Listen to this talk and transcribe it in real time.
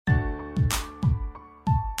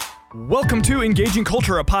Welcome to Engaging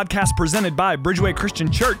Culture, a podcast presented by Bridgeway Christian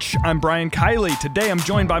Church. I'm Brian Kiley. Today I'm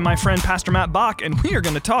joined by my friend Pastor Matt Bach, and we are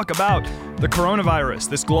going to talk about the coronavirus.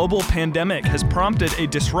 This global pandemic has prompted a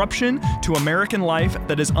disruption to American life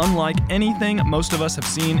that is unlike anything most of us have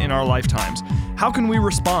seen in our lifetimes. How can we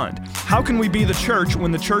respond? How can we be the church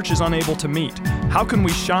when the church is unable to meet? How can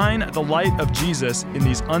we shine the light of Jesus in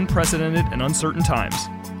these unprecedented and uncertain times?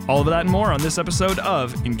 All of that and more on this episode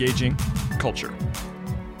of Engaging Culture.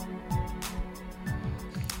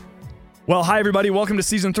 Well, hi, everybody. Welcome to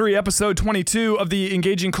Season 3, Episode 22 of the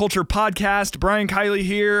Engaging Culture podcast. Brian Kiley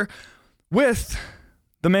here with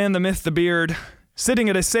the man, the myth, the beard, sitting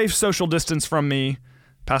at a safe social distance from me,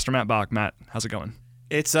 Pastor Matt Bach. Matt, how's it going?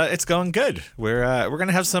 It's going good. We're going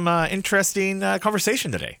to have some interesting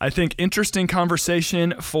conversation today. I think interesting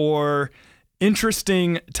conversation for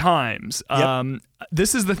interesting times. Yep.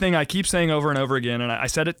 This is the thing I keep saying over and over again, and I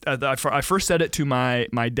said it. I first said it to my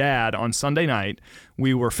dad on Sunday night.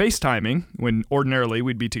 We were FaceTiming when ordinarily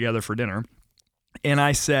we'd be together for dinner, and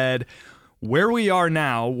I said, where we are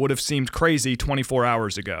now would have seemed crazy 24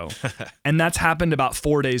 hours ago, and that's happened about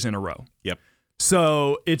 4 days in a row. Yep.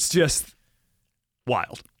 So it's just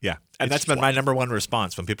wild. Yeah. And that's been my number one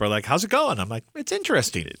response when people are like, how's it going? I'm like, it's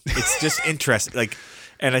interesting. It's just interesting.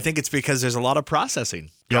 And I think it's because there's a lot of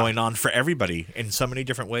processing going on for everybody in so many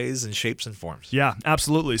different ways and shapes and forms. Yeah,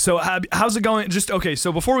 absolutely. So how's it going?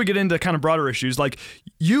 So before we get into kind of broader issues, like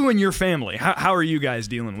you and your family, how are you guys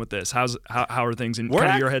dealing with this? How are things in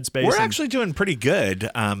kind of your headspace? We're actually doing pretty good.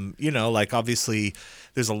 Obviously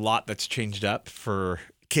there's a lot that's changed up for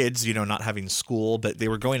kids, not having school, but they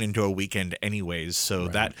were going into a weekend anyways. So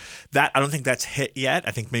right. that I don't think that's hit yet.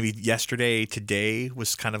 I think maybe today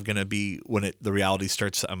was kind of going to be when the reality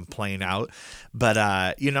starts playing out.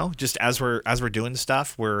 But just as we're doing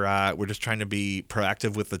stuff, we're just trying to be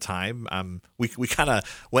proactive with the time. We kind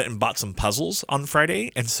of went and bought some puzzles on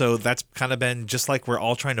Friday, and so that's kind of been just like we're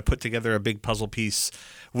all trying to put together a big puzzle piece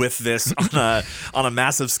with this on a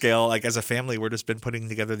massive scale. Like as a family, we're just been putting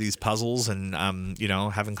together these puzzles and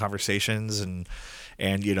having conversations and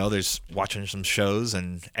there's watching some shows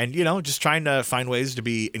and just trying to find ways to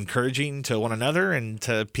be encouraging to one another and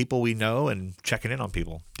to people we know and checking in on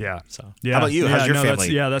people. Yeah. So yeah. How about you? How's your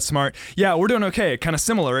family? That's smart. Yeah, we're doing okay. Kind of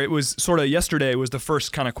similar. It was sort of yesterday was the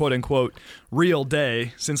first kind of quote unquote real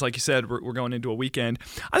day since, like you said, we're going into a weekend.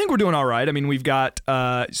 I think we're doing all right. I mean, we've got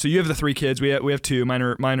so you have the three kids. We have two. Mine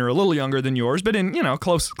are a little younger than yours, but in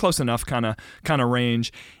close enough kind of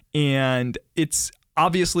range. And it's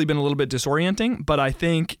obviously been a little bit disorienting, but I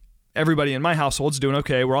think everybody in my household's doing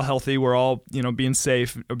okay. We're all healthy. We're all, being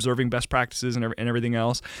safe, observing best practices and everything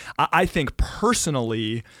else. I think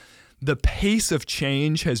personally, the pace of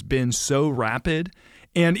change has been so rapid.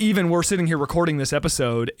 And even we're sitting here recording this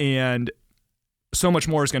episode and so much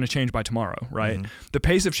more is going to change by tomorrow, right? Mm-hmm. The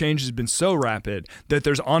pace of change has been so rapid that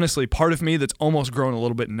there's honestly part of me that's almost grown a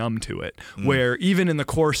little bit numb to it, where even in the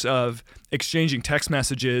course of exchanging text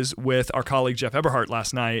messages with our colleague Jeff Eberhardt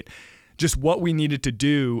last night, just what we needed to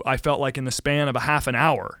do, I felt like in the span of a half an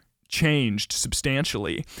hour changed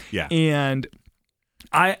substantially. Yeah. And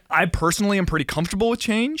I personally am pretty comfortable with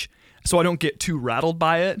change, so I don't get too rattled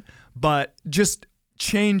by it, but just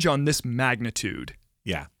change on this magnitude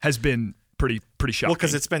has been pretty shocking. Well,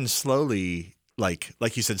 because it's been slowly, like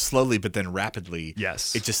you said, slowly, but then rapidly.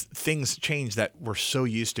 Yes. It just, things change that we're so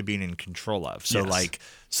used to being in control of. So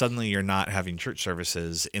suddenly you're not having church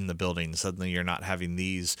services in the building. Suddenly you're not having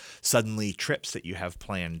these trips that you have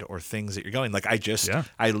planned or things that you're going. Like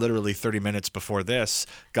I literally 30 minutes before this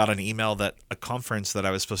got an email that a conference that I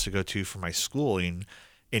was supposed to go to for my schooling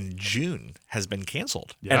in June has been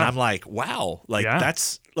canceled. Yeah. And I'm like, wow,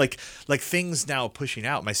 that's like things now pushing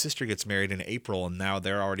out. My sister gets married in April and now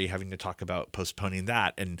they're already having to talk about postponing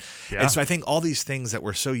that. And so I think all these things that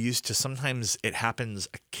we're so used to, sometimes it happens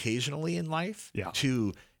occasionally in life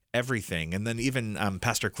to everything. And then even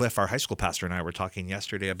Pastor Cliff, our high school pastor, and I were talking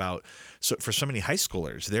yesterday about, so for so many high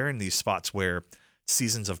schoolers, they're in these spots where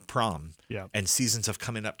seasons of prom and seasons of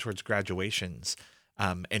coming up towards graduations,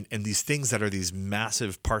 and these things that are these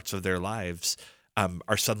massive parts of their lives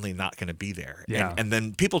are suddenly not going to be there. Yeah. And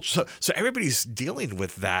then people, so everybody's dealing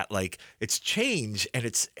with that. Like it's change and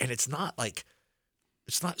it's not like,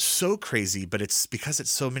 it's not so crazy, but it's because it's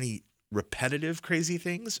so many repetitive crazy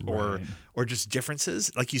things or just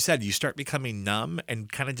differences. Like you said, you start becoming numb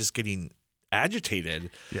and kind of just getting agitated,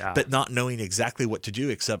 but not knowing exactly what to do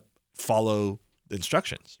except follow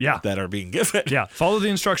instructions that are being given. Yeah. Follow the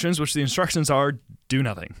instructions, which the instructions are do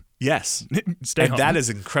nothing. Yes. Stay home. That is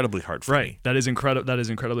incredibly hard for me. That is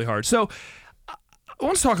incredibly hard. So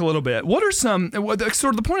want to talk a little bit. What are some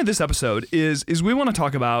sort of the point of this episode is we want to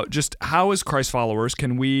talk about just how, as Christ followers,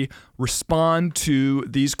 can we respond to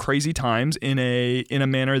these crazy times in a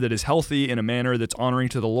manner that is healthy, in a manner that's honoring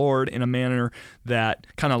to the Lord, in a manner that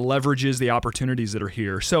kind of leverages the opportunities that are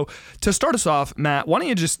here. So to start us off, Matt, why don't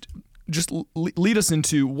you just lead us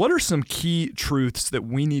into what are some key truths that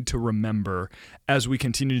we need to remember as we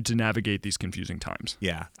continue to navigate these confusing times?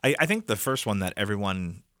 Yeah, I think the first one that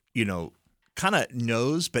everyone, kind of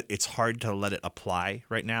knows, but it's hard to let it apply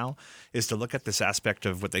right now, is to look at this aspect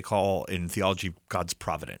of what they call in theology God's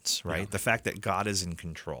providence, right? Yeah. The fact that God is in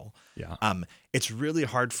control. Yeah. It's really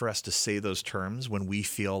hard for us to say those terms when we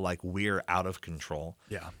feel like we're out of control.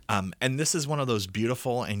 Yeah. And this is one of those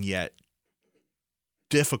beautiful and yet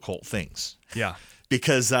difficult things. Yeah.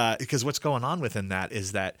 Because what's going on within that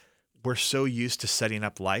is that we're so used to setting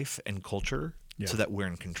up life and culture so that we're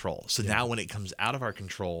in control. So now when it comes out of our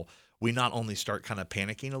control, we not only start kind of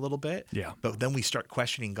panicking a little bit, but then we start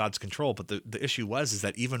questioning God's control. But the issue is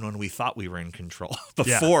that even when we thought we were in control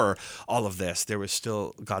before all of this, there was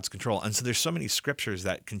still God's control. And so there's so many scriptures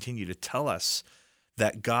that continue to tell us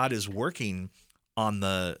that God is working on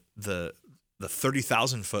the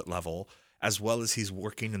 30,000 foot level, as well as he's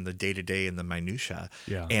working in the day-to-day and the minutia.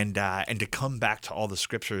 And to come back to all the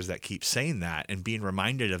scriptures that keep saying that and being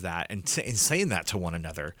reminded of that and saying that to one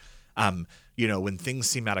another, when things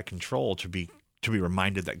seem out of control, to be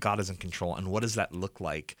reminded that God is in control. And what does that look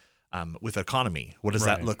like with economy? What does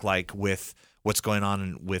that look like with what's going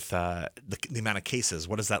on with the amount of cases?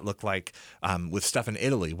 What does that look like with stuff in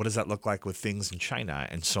Italy? What does that look like with things in China,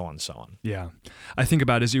 and so on and so on? Yeah. I think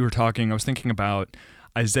about, as you were talking, I was thinking about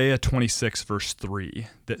Isaiah 26, verse 3,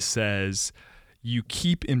 that says, "You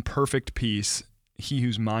keep in perfect peace he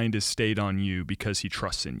whose mind is stayed on you because he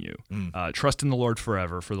trusts in you." Trust in the Lord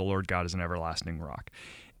forever, for the Lord God is an everlasting rock.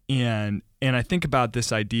 And I think about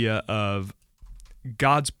this idea of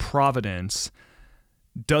God's providence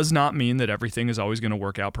does not mean that everything is always going to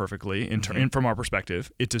work out perfectly from our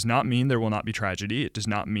perspective. It does not mean there will not be tragedy. It does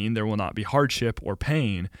not mean there will not be hardship or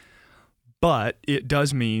pain. But it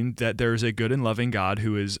does mean that there's a good and loving God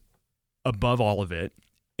who is above all of it.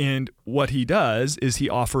 And what he does is he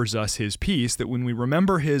offers us his peace, that when we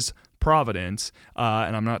remember his providence,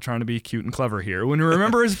 and I'm not trying to be cute and clever here, when we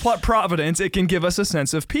remember his providence, it can give us a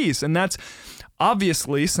sense of peace. And that's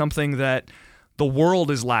obviously something that the world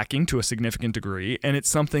is lacking to a significant degree. And it's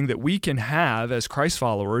something that we can have as Christ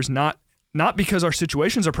followers, not because our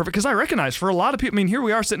situations are perfect, because I recognize for a lot of people, here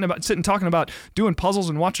we are sitting talking about doing puzzles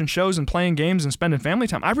and watching shows and playing games and spending family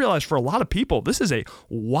time. I realize for a lot of people, this is a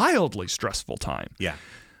wildly stressful time. Yeah.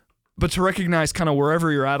 But to recognize kind of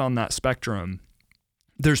wherever you're at on that spectrum,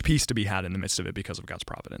 there's peace to be had in the midst of it because of God's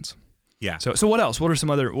providence. Yeah. So what else? What are some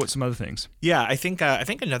other things? Yeah, I think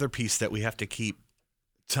another piece that we have to keep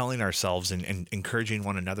telling ourselves and encouraging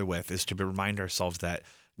one another with is to remind ourselves that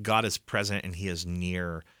God is present and he is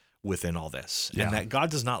near within all this, and that God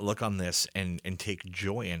does not look on this and take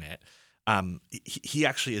joy in it. He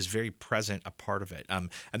actually is very present, a part of it. And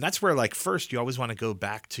that's where, first, you always want to go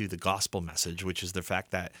back to the gospel message, which is the fact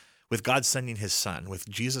that with God sending his son, with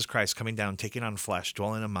Jesus Christ coming down, taking on flesh,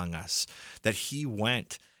 dwelling among us, that he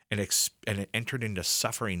went and entered into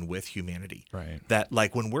suffering with humanity. Right. That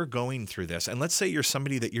when we're going through this, and let's say you're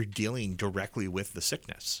somebody that you're dealing directly with the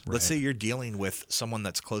sickness. Right. Let's say you're dealing with someone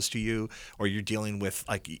that's close to you, or you're dealing with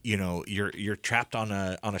you're trapped on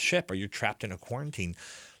a ship, or you're trapped in a quarantine.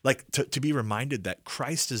 To be reminded that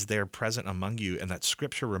Christ is there present among you, and that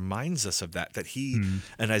Scripture reminds us of that he,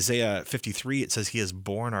 in Isaiah 53, it says he has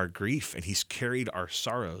borne our grief and he's carried our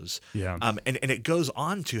sorrows. Yeah. And it goes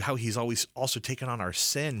on to how he's always also taken on our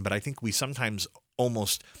sin, but I think we sometimes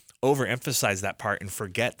almost overemphasize that part and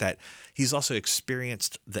forget that he's also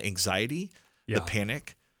experienced the anxiety, the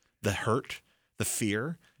panic, the hurt, the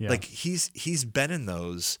fear. Yeah. He's been in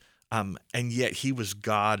those, and yet he was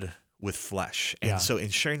God with flesh. And so in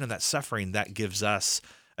sharing in that suffering, that gives us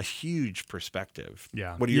a huge perspective.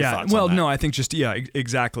 Yeah. What are your thoughts well, on that? No, I think just,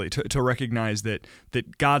 exactly. To recognize that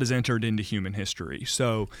God has entered into human history.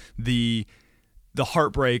 So the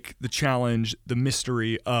heartbreak, the challenge, the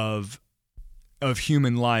mystery of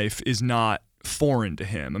human life is not foreign to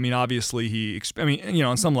him. Obviously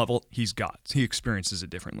on some level he's God. He experiences it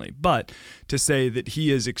differently. But to say that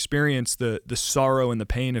he has experienced the sorrow and the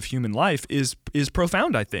pain of human life is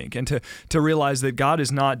profound, I think. And to realize that God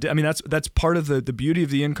is not, that's part of the beauty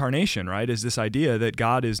of the incarnation, right? Is this idea that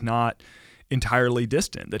God is not entirely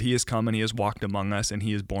distant, that he has come and he has walked among us and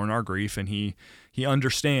he has borne our grief and he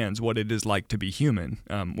understands what it is like to be human,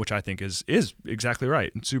 which I think is exactly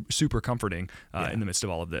right and super comforting in the midst of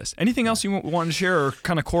all of this. Anything else you wanted to share, or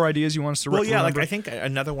kind of core ideas you want us to remember? Well, I think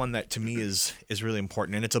another one that to me is really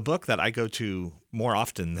important, and it's a book that I go to more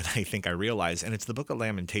often than I think I realize, and it's the Book of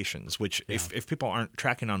Lamentations, which if people aren't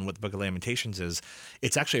tracking on what the Book of Lamentations is,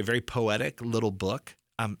 it's actually a very poetic little book.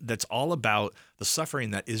 That's all about the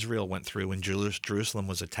suffering that Israel went through when Jerusalem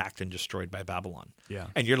was attacked and destroyed by Babylon. Yeah.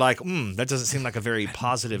 And you're like, that doesn't seem like a very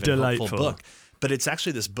positive and hopeful book. But it's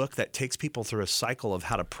actually this book that takes people through a cycle of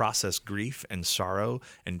how to process grief and sorrow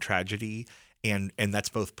and tragedy, and that's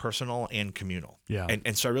both personal and communal. Yeah.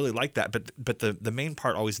 And so I really like that. But the main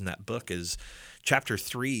part always in that book is chapter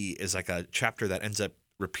 3 is like a chapter that ends up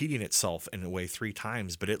repeating itself in a way 3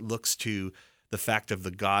 times, but it looks to the fact of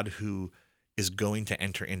the God who is going to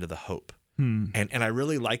enter into the hope. And I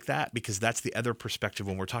really like that, because that's the other perspective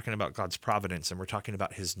when we're talking about God's providence and we're talking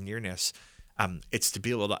about his nearness. It's to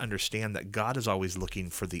be able to understand that God is always looking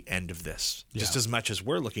for the end of this, just as much as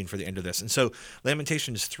we're looking for the end of this. And so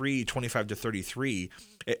Lamentations 3:25-33,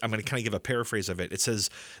 I'm going to kind of give a paraphrase of it. It says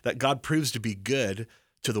that God proves to be good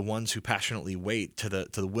to the ones who passionately wait, to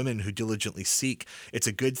the women who diligently seek. It's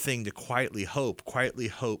a good thing to quietly hope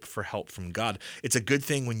for help from God. It's a good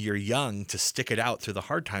thing when you're young to stick it out through the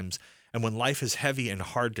hard times. And when life is heavy and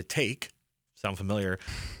hard to take, sound familiar?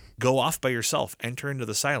 Go off by yourself, enter into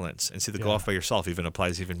the silence. And see, the go off by yourself even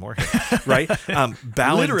applies even more here, right?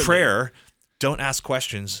 Bow in prayer, don't ask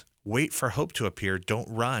questions, wait for hope to appear, don't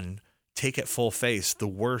run, take it full face. The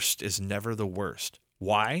worst is never the worst.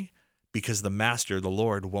 Why? Because the Master, the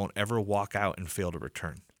Lord, won't ever walk out and fail to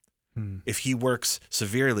return. If he works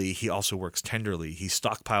severely, he also works tenderly. His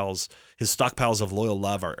stockpiles of loyal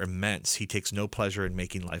love are immense. He takes no pleasure in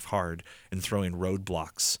making life hard and throwing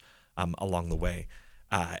roadblocks along the way.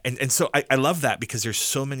 And so I love that, because there's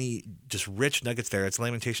so many just rich nuggets there. It's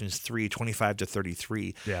Lamentations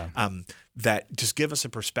 3:25-33 that just give us a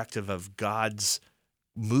perspective of God's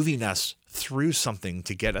moving us through something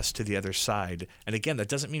to get us to the other side. And again, that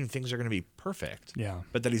doesn't mean things are going to be perfect,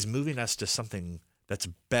 but that he's moving us to something that's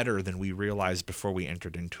better than we realized before we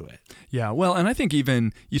entered into it. Yeah, well, and I think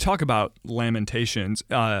even you talk about Lamentations,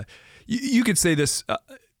 you could say this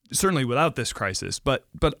certainly without this crisis, but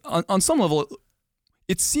on some level,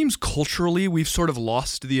 it seems culturally we've sort of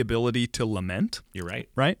lost the ability to lament. You're right.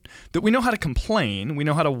 Right? That we know how to complain, we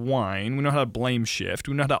know how to whine, we know how to blame shift,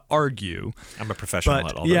 we know how to argue. I'm a professional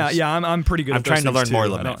at all those. Yeah, I'm pretty good at those. I'm trying to learn too. more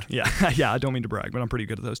lament. I don't mean to brag, but I'm pretty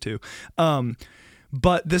good at those too.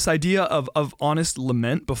 But this idea of honest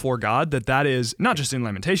lament before God, that is not just in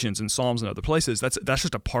Lamentations and Psalms and other places, that's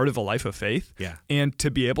just a part of the life of faith. Yeah. And to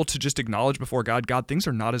be able to just acknowledge before God, things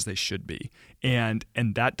are not as they should be. And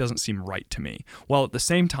that doesn't seem right to me. While at the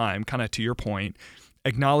same time, kind of to your point,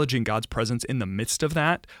 acknowledging God's presence in the midst of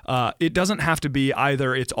that, it doesn't have to be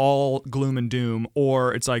either it's all gloom and doom,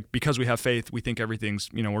 or it's like because we have faith, we think everything's,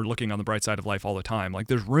 we're looking on the bright side of life all the time. Like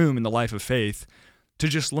there's room in the life of faith to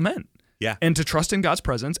just lament. Yeah. And to trust in God's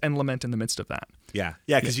presence and lament in the midst of that. Yeah.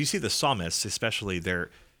 Yeah, because you see the psalmists, especially,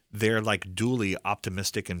 they're like dually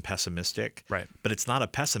optimistic and pessimistic. Right. But it's not a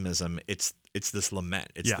pessimism, it's this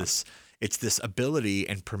lament. It's this ability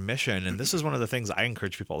and permission, and this is one of the things I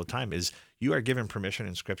encourage people all the time, is you are given permission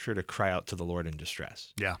in Scripture to cry out to the Lord in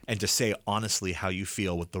distress. Yeah. And to say honestly how you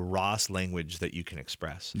feel with the rawest language that you can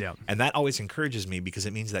express. Yeah. And that always encourages me, because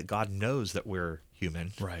it means that God knows that we're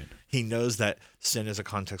human. Right. He knows that sin is a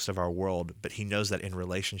context of our world, but he knows that in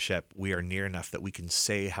relationship we are near enough that we can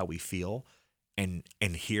say how we feel and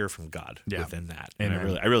hear from God within that. And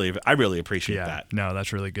I really appreciate that. No,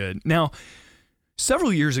 that's really good. Now,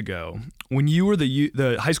 several years ago, when you were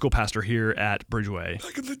the high school pastor here at Bridgeway,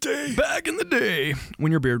 back in the day,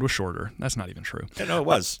 when your beard was shorter, that's not even true. Yeah, no, it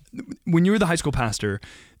was. When you were the high school pastor,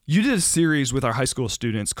 you did a series with our high school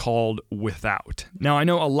students called Without. Now, I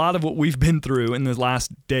know a lot of what we've been through in the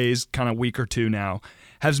last days, kind of week or two now,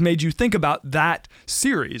 has made you think about that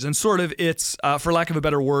series and sort of its, for lack of a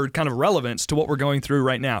better word, kind of relevance to what we're going through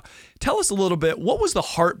right now. Tell us a little bit, what was the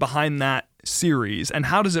heart behind that series, and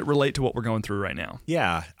how does it relate to what we're going through right now?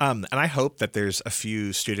 Yeah, and I hope that there's a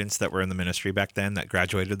few students that were in the ministry back then that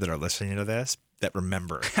graduated that are listening to this that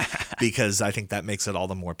remember, because I think that makes it all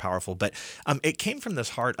the more powerful. But it came from this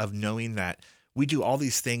heart of knowing that we do all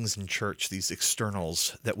these things in church, these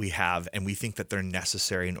externals that we have, and we think that they're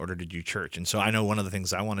necessary in order to do church. And so I know one of the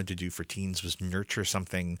things I wanted to do for teens was nurture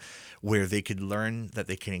something where they could learn that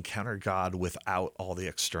they can encounter God without all the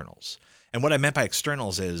externals. And what I meant by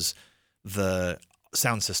externals is the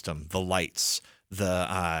sound system, the lights,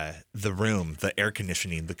 the room, the air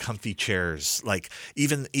conditioning, the comfy chairs, like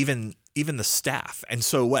even the staff. And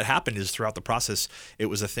so what happened is throughout the process, it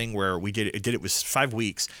was a thing where it was 5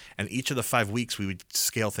 weeks, and each of the 5 weeks we would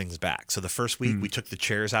scale things back. So the first week we took the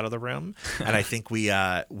chairs out of the room, and I think we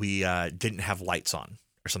didn't have lights on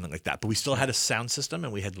or something like that, but we still had a sound system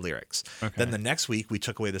and we had lyrics. Okay. Then the next week we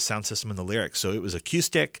took away the sound system and the lyrics. So it was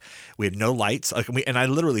acoustic. We had no lights. And I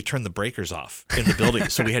literally turned the breakers off in the building.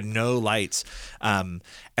 So we had no lights. And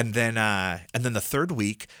then the third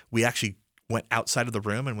week we actually went outside of the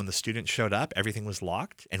room, and when the students showed up, everything was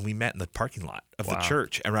locked, and we met in the parking lot of the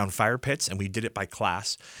church around fire pits, and we did it by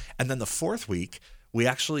class. And then the fourth week we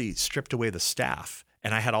actually stripped away the staff,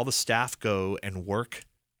 and I had all the staff go and work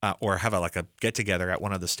or have a get together at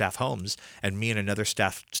one of the staff homes, and me and another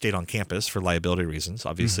staff stayed on campus for liability reasons,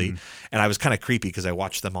 obviously. Mm-hmm. And I was kind of creepy because I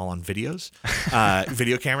watched them all on videos,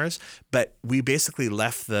 video cameras. But we basically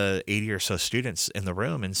left the 80 or so students in the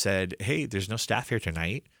room and said, "Hey, there's no staff here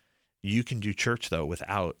tonight. You can do church though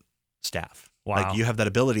without staff. Wow. Like you have that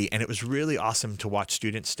ability." And it was really awesome to watch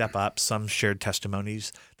students step up. Some shared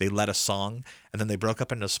testimonies. They led a song, and then they broke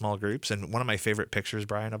up into small groups. And one of my favorite pictures,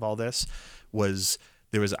 Brian, of all this was.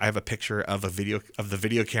 I have a picture of the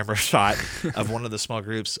video camera shot of one of the small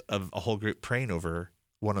groups of a whole group praying over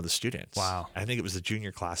one of the students. Wow. I think it was the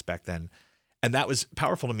junior class back then. And that was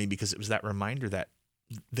powerful to me because it was that reminder that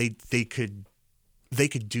they could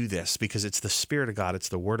do this because it's the Spirit of God, it's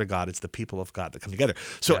the Word of God, it's the people of God that come together.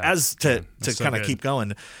 So to kind of keep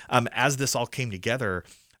going, as this all came together,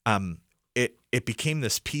 it became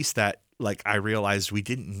this piece that like I realized we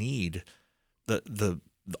didn't need the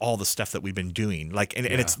all the stuff that we've been doing, and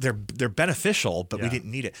it's they're beneficial, but we didn't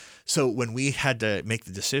need it. So when we had to make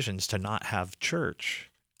the decisions to not have church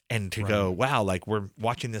and to go, wow, like we're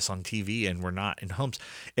watching this on TV and we're not in homes,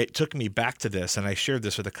 it took me back to this, and I shared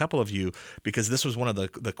this with a couple of you because this was one of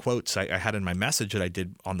the quotes I had in my message that I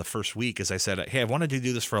did on the first week. Is I said, hey, I've wanted to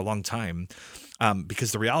do this for a long time.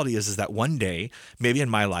 Because the reality is that one day, maybe in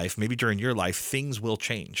my life, maybe during your life, things will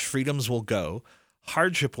change, freedoms will go.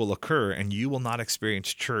 Hardship will occur, and you will not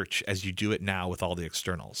experience church as you do it now with all the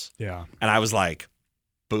externals. Yeah. And I was like,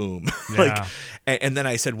 boom. Yeah. And then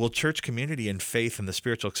I said, will church community and faith and the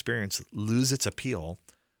spiritual experience lose its appeal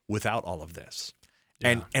without all of this?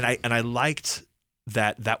 Yeah. And I liked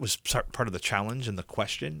that was part of the challenge and the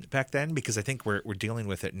question back then, because I think we're dealing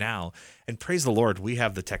with it now. And praise the Lord, we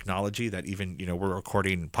have the technology that even, we're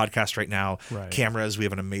recording podcasts right now, cameras. We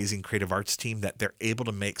have an amazing creative arts team that they're able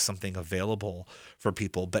to make something available for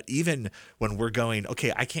people. But even when we're going,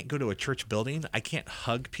 okay, I can't go to a church building, I can't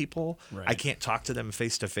hug people, I can't talk to them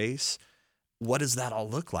face to face. What does that all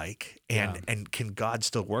look like? And can God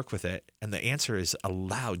still work with it? And the answer is a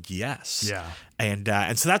loud yes. Yeah. And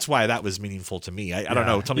so that's why that was meaningful to me. I don't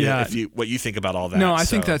know. Tell me what you think about all that. No, I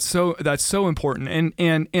think that's so important.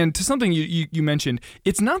 And to something you mentioned,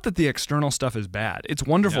 it's not that the external stuff is bad. It's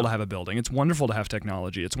wonderful to have a building. It's wonderful to have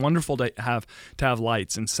technology. It's wonderful to have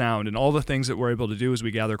lights and sound and all the things that we're able to do as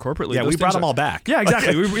we gather corporately. Yeah, we brought them all back. Yeah,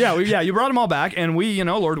 exactly. You brought them all back, and we,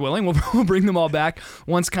 Lord willing, we'll bring them all back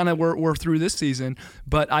once kind of we're through this season.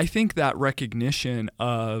 But I think that recognition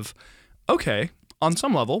of, okay, on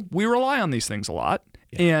some level, we rely on these things a lot.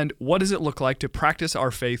 Yeah. And what does it look like to practice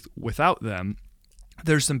our faith without them?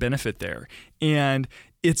 There's some benefit there. And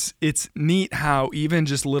it's neat how even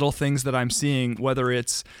just little things that I'm seeing, whether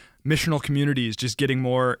it's missional communities just getting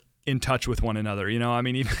more in touch with one another. I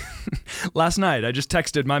mean, even last night I just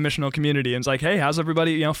texted my missional community and was like, hey, how's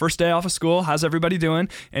everybody, first day off of school, how's everybody doing?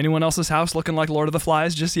 Anyone else's house looking like Lord of the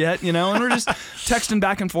Flies just yet? And we're just texting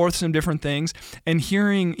back and forth some different things, and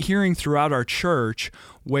hearing throughout our church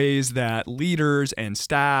ways that leaders and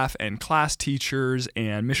staff and class teachers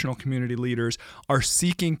and missional community leaders are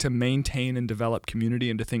seeking to maintain and develop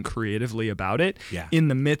community and to think creatively about it in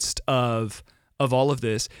the midst of all of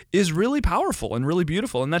this is really powerful and really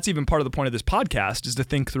beautiful. And that's even part of the point of this podcast, is to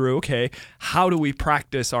think through, okay, how do we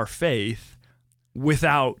practice our faith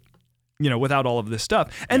without all of this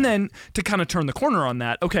stuff? And then to kind of turn the corner on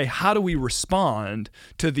that, okay, how do we respond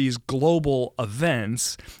to these global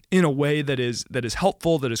events in a way that is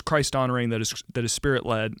helpful, that is Christ-honoring, that is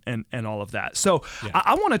Spirit-led, and all of that. So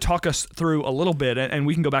I want to talk us through a little bit, and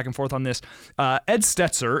we can go back and forth on this. Ed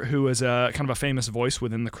Stetzer, who is a kind of a famous voice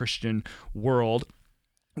within the Christian world,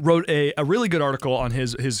 wrote a really good article on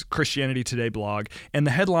his Christianity Today blog, and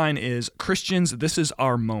the headline is "Christians, This is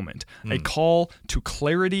Our Moment, a call to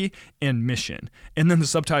clarity and mission." And then the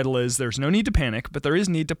subtitle is "There's no need to panic, but there is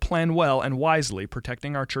need to plan well and wisely,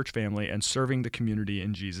 protecting our church family and serving the community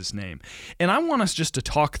in Jesus' name." And I want us just to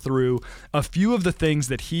talk through a few of the things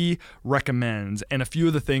that he recommends and a few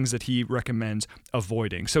of the things that he recommends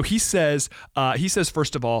avoiding. So he says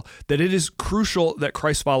first of all that it is crucial that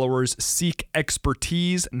Christ followers seek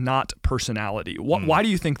expertise, not personality. Why do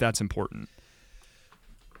you think that's important?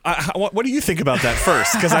 What do you think about that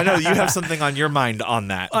first? Because I know you have something on your mind on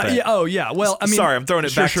that. Yeah. Well, I mean, sorry, I'm throwing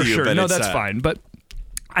it back to you. Sure. But no, that's fine. But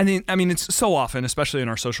I mean, it's so often, especially in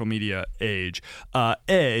our social media age.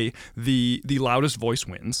 The loudest voice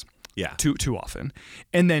wins. Yeah. Too often.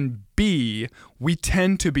 And then B, we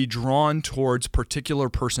tend to be drawn towards particular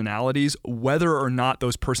personalities, whether or not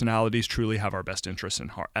those personalities truly have our best interests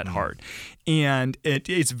at heart. And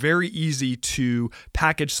it's very easy to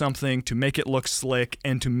package something, to make it look slick,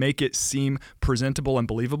 and to make it seem presentable and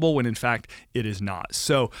believable when in fact it is not.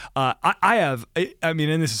 So and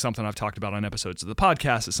this is something I've talked about on episodes of the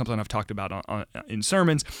podcast. It's something I've talked about in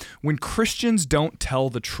sermons. When Christians don't tell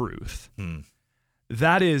the truth,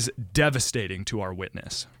 that is devastating to our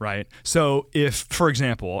witness, right? So if, for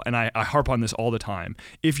example, and I harp on this all the time,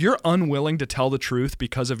 if you're unwilling to tell the truth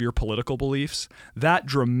because of your political beliefs, that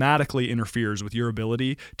dramatically interferes with your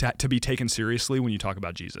ability to be taken seriously when you talk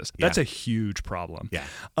about Jesus. That's a huge problem. Yeah.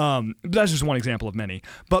 That's just one example of many.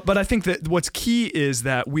 But I think that what's key is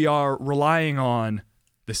that we are relying on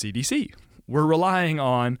the CDC. We're relying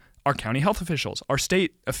on our county health officials, our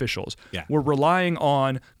state officials. Yeah. We're relying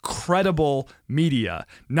on credible media,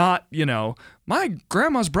 not, my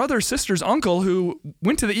grandma's brother, sister's uncle who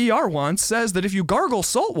went to the ER once says that if you gargle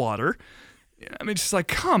salt water, just like,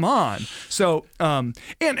 come on. So,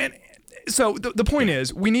 so the point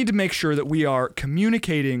is, we need to make sure that we are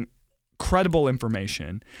communicating credible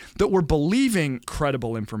information, that we're believing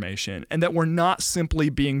credible information, and that we're not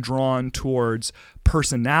simply being drawn towards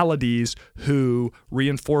personalities who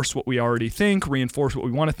reinforce what we already think, reinforce what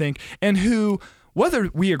we want to think, and who,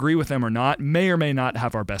 whether we agree with them or not, may or may not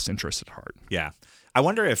have our best interests at heart. Yeah. I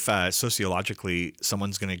wonder if sociologically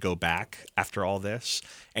someone's going to go back after all this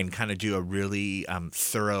and kind of do a really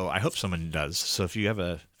thorough, I hope someone does. So if you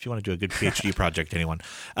want to do a good PhD project, anyone,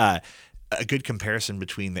 a good comparison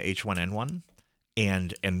between the H1N1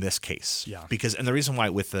 and in this case. Yeah. And the reason why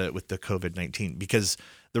with the COVID-19, because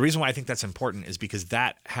the reason why I think that's important is because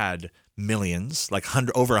that had millions, like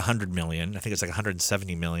over 100 million, I think it's like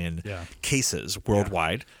 170 million cases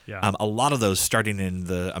worldwide. Yeah. A lot of those starting in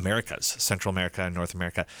the Americas, Central America and North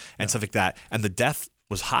America and stuff like that. And the death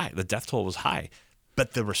was high. The death toll was high.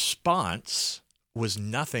 But the response was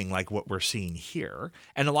nothing like what we're seeing here.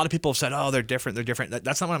 And a lot of people have said, oh, they're different.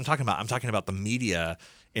 That's not what I'm talking about. I'm talking about the media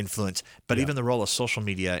influence, but even the role of social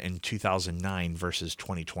media in 2009 versus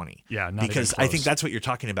 2020. Yeah, not because even close. I think that's what you're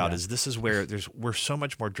talking about is this is where we're so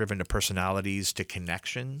much more driven to personalities, to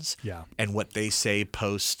connections, and what they say,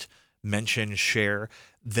 post, mention, share,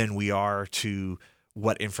 than we are to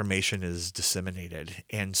what information is disseminated.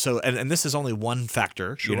 And so, and this is only one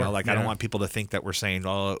factor, I don't want people to think that we're saying,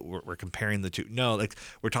 oh, we're comparing the two. No, like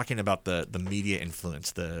we're talking about the media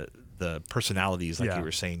influence, the personalities, like you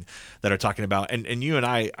were saying, that are talking about, and you and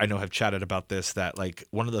I know have chatted about this, that like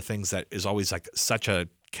one of the things that is always like such a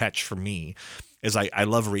catch for me is I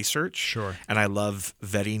love research. Sure. And I love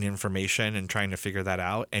vetting information and trying to figure that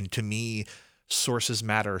out. And to me, sources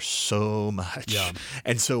matter so much. Yeah.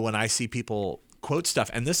 And so when I see people quote stuff,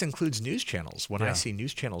 and this includes news channels. When I see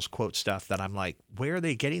news channels quote stuff that I'm like, where are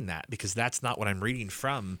they getting that? Because that's not what I'm reading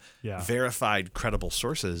from verified, credible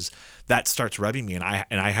sources. That starts rubbing me, and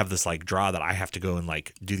I have this like draw that I have to go and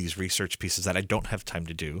like do these research pieces that I don't have time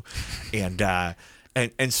to do,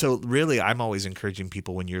 and so really I'm always encouraging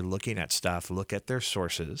people, when you're looking at stuff, look at their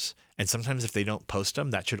sources, and sometimes if they don't post them,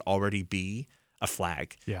 that should already be a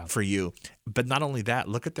flag for you. But not only that,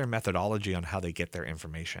 look at their methodology on how they get their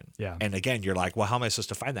information. Yeah. And again, you're like, well, how am I supposed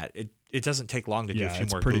to find that? It doesn't take long to do a few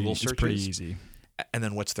more Google searches. It's pretty easy. And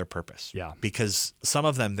then what's their purpose? Yeah. Because some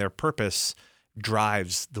of them, their purpose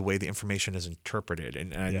drives the way the information is interpreted.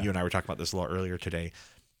 And you and I were talking about this a lot earlier today.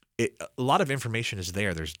 A lot of information is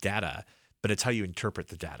there. There's data, but it's how you interpret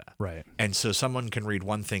the data. Right. And so someone can read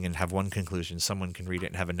one thing and have one conclusion. Someone can read it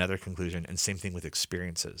and have another conclusion, and same thing with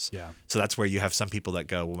experiences. Yeah. So that's where you have some people that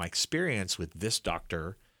go, well, my experience with this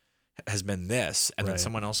doctor has been this. And then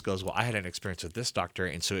someone else goes, well, I had an experience with this doctor,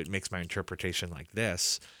 and so it makes my interpretation like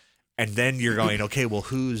this. And then you're going, okay, well,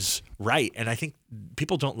 who's right? And I think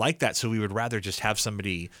people don't like that. So we would rather just have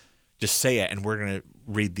somebody just say it, and we're going to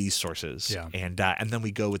read these sources. Yeah. And then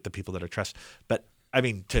we go with the people that are trust. But I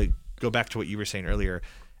mean, to go back to what you were saying earlier,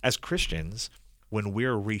 as Christians, when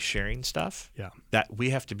we're resharing stuff, that we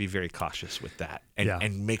have to be very cautious with that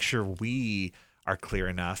and make sure we are clear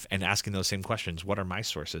enough and asking those same questions. What are my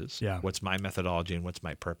sources? What's my methodology and what's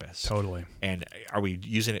my purpose? Totally. And are we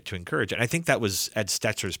using it to encourage? And I think that was Ed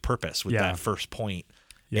Stetzer's purpose with that first point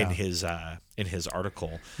in his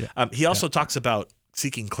article. He also talks about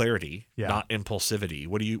seeking clarity, not impulsivity.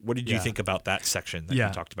 What did you think about that section that you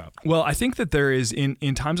talked about? Well, I think that there is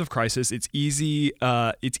in times of crisis, it's easy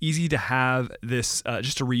to have this,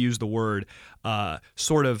 just to reuse the word, I'll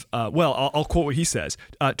quote what he says,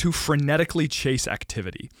 to frenetically chase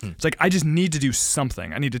activity. It's like, I just need to do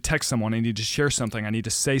something. I need to text someone. I need to share something. I need to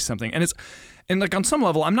say something. And like on some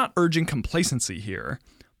level, I'm not urging complacency here,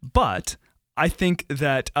 but I think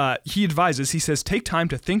that he says, take time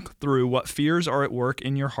to think through what fears are at work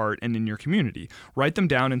in your heart and in your community. Write them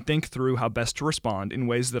down and think through how best to respond in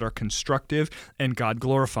ways that are constructive and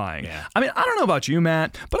God-glorifying. Yeah. I mean, I don't know about you,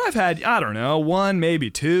 Matt, but I've had, 1,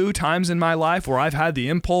 maybe 2 times in my life where I've had the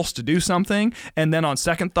impulse to do something, and then on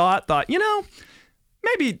second thought,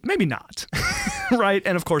 maybe not, right?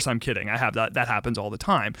 And of course, I'm kidding. I have that happens all the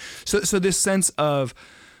time. So this sense of,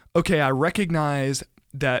 okay, I recognize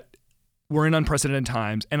that we're in unprecedented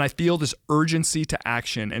times, and I feel this urgency to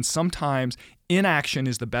action. And sometimes inaction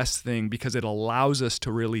is the best thing because it allows us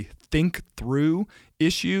to really think through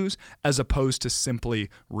issues as opposed to simply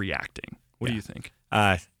reacting. What do you think?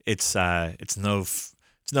 It's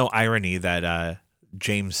no irony that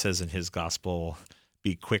James says in his gospel,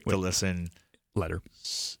 "Be quick to listen." Letter.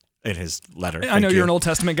 In his letter. I know you're an Old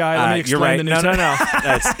Testament guy. Let me explain the New Testament. No.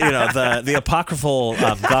 That's the apocryphal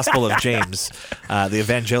Gospel of James, the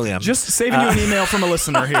Evangelium. Just saving you an email from a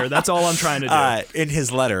listener here. That's all I'm trying to do. In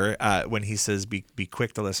his letter, when he says, "Be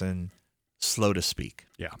quick to listen, slow to speak."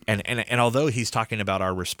 Yeah. And although he's talking about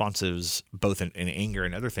our responses both in anger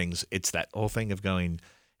and other things, it's that whole thing of going,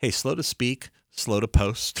 hey, slow to speak, slow to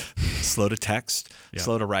post, slow to text,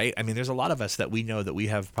 slow to write. I mean, there's a lot of us that we know that we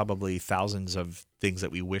have probably thousands of things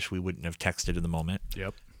that we wish we wouldn't have texted in the moment,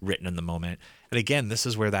 written in the moment. And again, this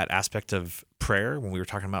is where that aspect of prayer, when we were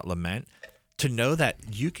talking about lament, to know that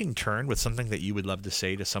you can turn with something that you would love to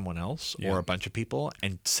say to someone else or a bunch of people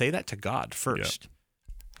and say that to God first.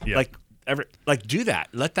 Like do that.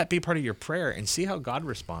 Let that be part of your prayer and see how God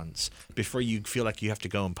responds before you feel like you have to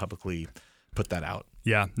go and publicly put that out.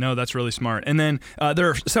 Yeah, no, that's really smart. And then there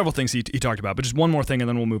are several things he talked about, but just one more thing and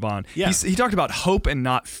then we'll move on. Yeah. He talked about hope and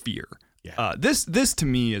not fear. Yeah. This to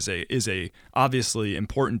me is a obviously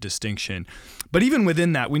important distinction, but even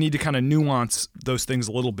within that, we need to kind of nuance those things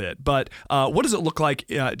a little bit. But what does it look like,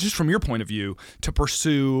 just from your point of view, to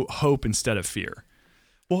pursue hope instead of fear?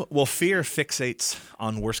 Well, fear fixates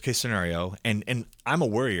on worst case scenario, and I'm a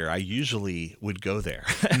worrier. I usually would go there,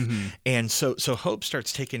 and so hope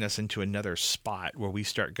starts taking us into another spot where we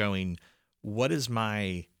start going,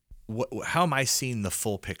 how am I seeing the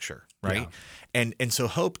full picture, right? Yeah. And so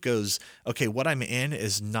hope goes, okay, what I'm in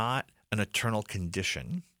is not an eternal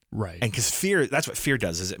condition. Right. And because fear, that's what fear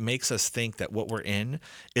does, is it makes us think that what we're in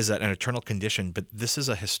is an eternal condition, but this is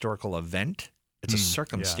a historical event. It's a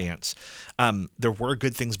circumstance. Yeah. There were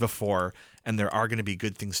good things before, and there are going to be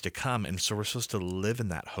good things to come. And so we're supposed to live in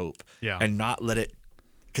that hope and not let it,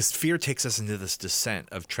 because fear takes us into this descent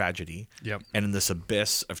of tragedy and in this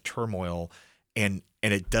abyss of turmoil. And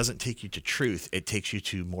it doesn't take you to truth. It takes you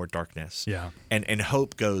to more darkness. Yeah. And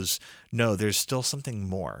hope goes, no, there's still something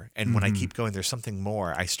more. And when I keep going, there's something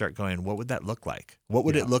more, I start going, what would that look like? What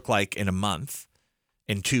would it look like in a month,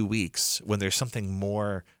 in 2 weeks, when there's something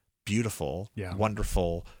more beautiful,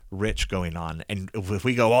 wonderful, rich going on? And if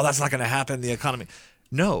we go, well, that's not going to happen, the economy.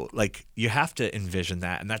 No, like you have to envision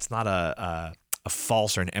that. And that's not a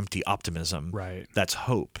false or an empty optimism. Right. That's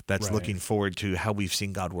hope. That's looking forward to how we've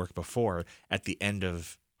seen God work before at the end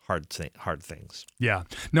of hard things. Yeah.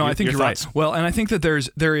 No, I think you're right. Well, and I think that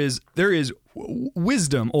there is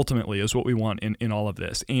wisdom ultimately is what we want in all of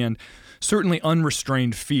this. And certainly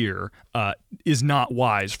unrestrained fear is not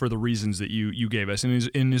wise for the reasons that you gave us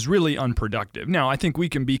and is really unproductive. Now, I think we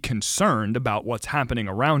can be concerned about what's happening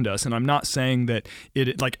around us, and I'm not saying that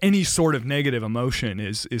it like any sort of negative emotion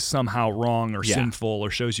is somehow wrong or sinful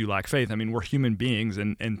or shows you lack faith. I mean, we're human beings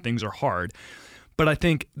and things are hard. But I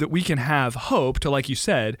think that we can have hope to, like you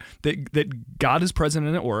said, that God is present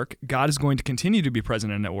and at work. God is going to continue to be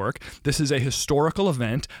present and at work. This is a historical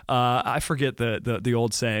event. I forget the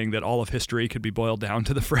old saying that all of history could be boiled down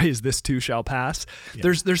to the phrase, "This too shall pass."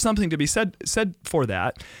 Yeah. There's something to be said for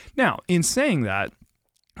that. Now, in saying that,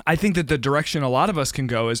 I think that the direction a lot of us can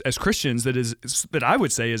go as Christians that I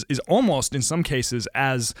would say is almost in some cases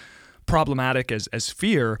as problematic as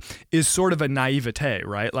fear is sort of a naivete,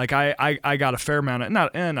 right? Like I got a fair amount of,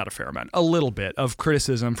 not a fair amount, a little bit of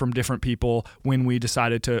criticism from different people when we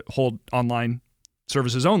decided to hold online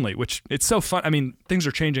services only, which it's so fun. I mean, things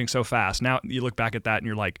are changing so fast. Now you look back at that and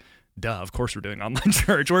you're like, duh, of course we're doing online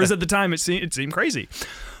church. Whereas at the time it seemed crazy.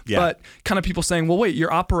 Yeah. But kind of people saying, well, wait,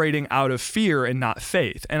 you're operating out of fear and not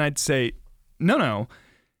faith. And I'd say, no.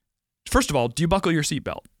 First of all, do you buckle your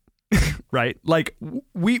seatbelt? Right? Like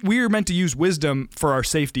we are meant to use wisdom for our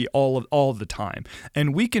safety all of the time.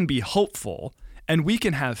 And we can be hopeful and we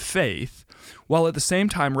can have faith while at the same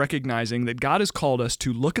time recognizing that God has called us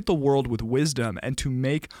to look at the world with wisdom and to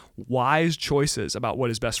make wise choices about what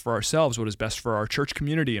is best for ourselves, what is best for our church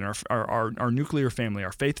community and our nuclear family,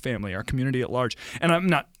 our faith family, our community at large. And I'm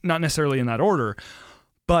not necessarily in that order,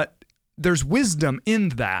 but there's wisdom in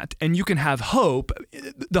that, and you can have hope.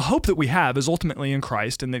 The hope that we have is ultimately in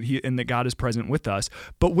Christ, and that God is present with us.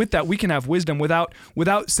 But with that, we can have wisdom without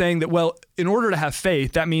saying that, well, in order to have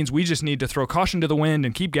faith, that means we just need to throw caution to the wind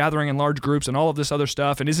and keep gathering in large groups and all of this other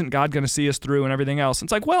stuff. And isn't God going to see us through and everything else? And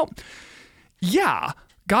it's like, well, yeah,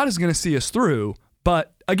 God is going to see us through.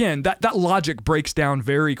 But again, that logic breaks down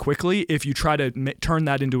very quickly if you try to turn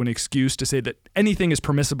that into an excuse to say that anything is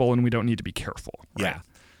permissible and we don't need to be careful. Right?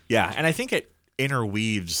 Yeah, and I think it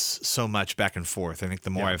interweaves so much back and forth. I think the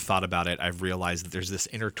more I've thought about it, I've realized that there's this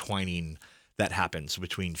intertwining that happens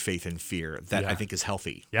between faith and fear that I think is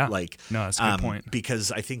healthy. Yeah, no, that's a good point.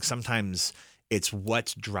 Because I think sometimes it's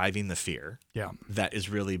what's driving the fear that is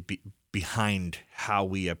really behind how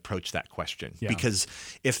we approach that question. Yeah. Because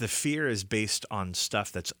if the fear is based on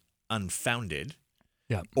stuff that's unfounded,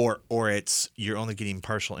 or it's you're only getting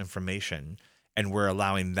partial information, and we're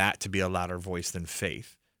allowing that to be a louder voice than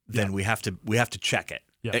faith, then we have to check it.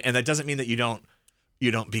 Yeah. And that doesn't mean that you don't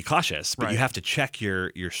be cautious, but you have to check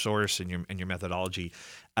your source and your methodology.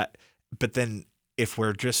 But then if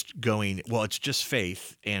we're just going, well, it's just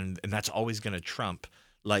faith and that's always going to trump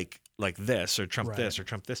like this or trump this or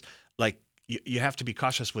trump this, like you have to be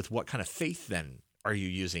cautious with what kind of faith then are you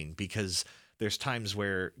using, because there's times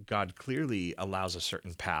where God clearly allows a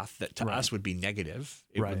certain path that to us would be negative.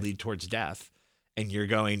 It would lead towards death. And you're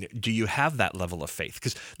going, do you have that level of faith?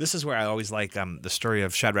 Because this is where I always like the story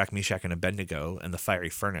of Shadrach, Meshach, and Abednego and the fiery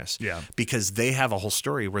furnace. Yeah. Because they have a whole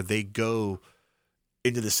story where they go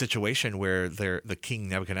into the situation where the king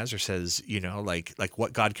Nebuchadnezzar says, like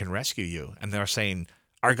what God can rescue you? And they're saying,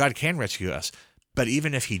 our God can rescue us. But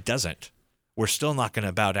even if he doesn't, we're still not going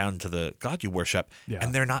to bow down to the God you worship. Yeah.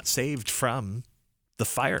 And they're not saved from the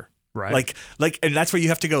fire. Right. Like, and that's where you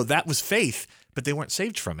have to go. That was faith, but they weren't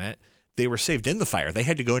saved from it. They were saved in the fire. They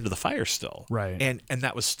had to go into the fire still. Right. And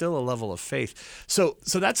that was still a level of faith. So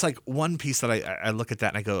that's like one piece that I look at that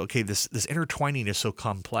and I go, okay, this intertwining is so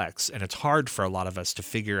complex and it's hard for a lot of us to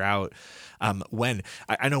figure out when.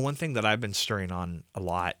 I know one thing that I've been stirring on a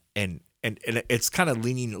lot and it's kind of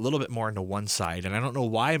leaning a little bit more into one side. And I don't know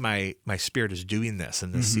why my spirit is doing this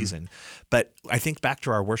in this season, but I think back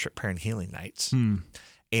to our worship, prayer, and healing nights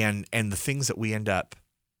and the things that we end up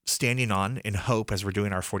standing on in hope as we're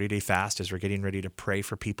doing our 40-day fast, as we're getting ready to pray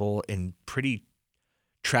for people in pretty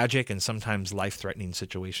tragic and sometimes life-threatening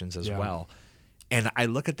situations as well. And I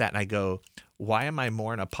look at that and I go, why am I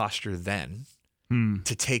more in a posture then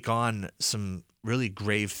to take on some really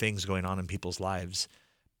grave things going on in people's lives?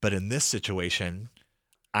 But in this situation,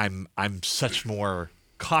 I'm such more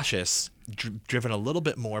cautious, driven a little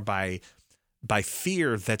bit more by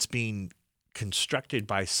fear that's being constructed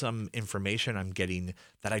by some information I'm getting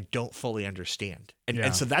that I don't fully understand.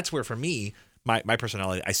 And so that's where, for me, my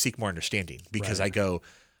personality, I seek more understanding because I go,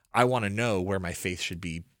 I want to know where my faith should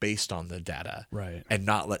be based on the data and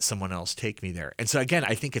not let someone else take me there. And so again,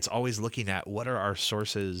 I think it's always looking at what are our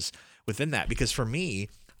sources within that, because for me,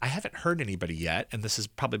 I haven't heard anybody yet, and this is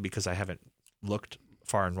probably because I haven't looked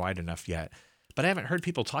far and wide enough yet, but I haven't heard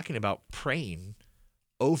people talking about praying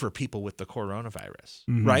over people with the coronavirus,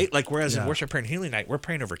 right? Like, whereas in Worship, Prayer, and Healing Night, we're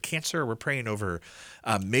praying over cancer, we're praying over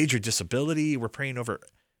major disability, we're praying over,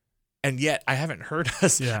 and yet I haven't heard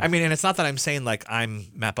us. I mean, and it's not that I'm saying like I'm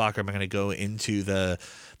Matt Bacher, I'm going to go into the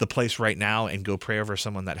place right now and go pray over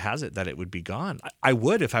someone that has it, that it would be gone. I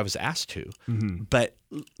would if I was asked to, but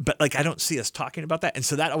like I don't see us talking about that, and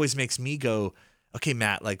so that always makes me go, okay,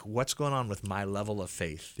 Matt, like what's going on with my level of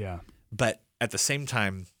faith? Yeah. But at the same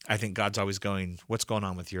time, I think God's always going, what's going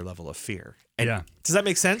on with your level of fear? And Yeah. does that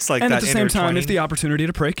make sense? Like, And that at the same time, if intertwining? the opportunity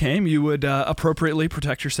to pray came, you would appropriately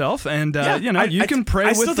protect yourself, and you can pray I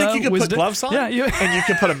with still think you could wisdom. put gloves on, Yeah, and you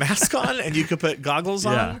could put a mask on, and you could put goggles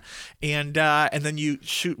Yeah. on, and then you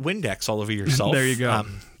shoot Windex all over yourself. There you go.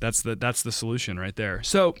 That's the solution right there.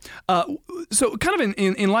 So kind of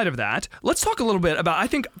in light of that, let's talk a little bit about. I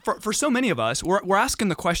think for so many of us, we're asking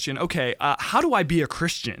the question, okay, how do I be a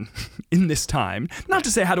Christian in this time? Not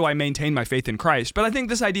to say how do I maintain my faith in Christ, but I think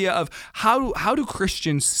this idea of how do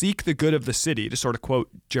Christians seek the good of the city, to sort of quote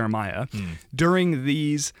Jeremiah, during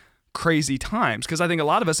these crazy times? Because I think a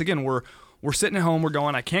lot of us, again, we're sitting at home, we're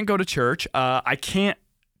going, I can't go to church, I can't.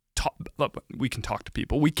 We can talk to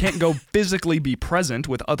people. We can't go physically be present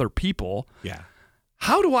with other people. Yeah.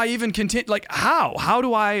 How do I even continue? Like, how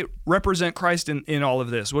do I represent Christ in all of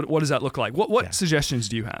this? What does that look like? What suggestions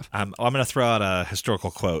do you have? I'm going to throw out a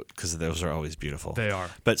historical quote because those are always beautiful. They are.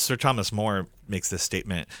 But Sir Thomas More makes this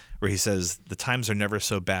statement where he says, "The times are never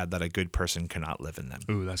so bad that a good person cannot live in them."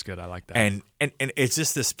 Ooh, that's good. I like that. And it's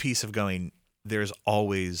just this piece of going, there's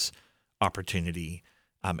always opportunity.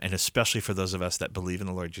 And especially for those of us that believe in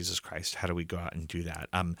the Lord Jesus Christ, how do we go out and do that?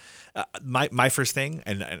 My first thing,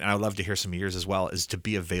 and I would love to hear some of yours as well, is to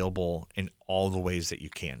be available in all the ways that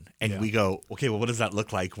you can. And we go, okay, well, what does that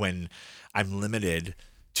look like when I'm limited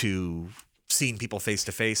to seeing people face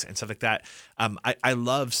to face and stuff like that? I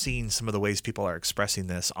love seeing some of the ways people are expressing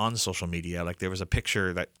this on social media. Like there was a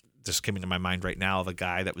picture that just came into my mind right now of a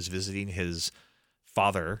guy that was visiting his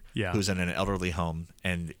father who's in an elderly home,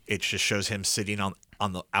 and it just shows him sitting on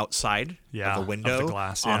the outside of the window of the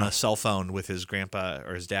glass, on a cell phone with his grandpa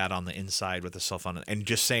or his dad on the inside with a cell phone, and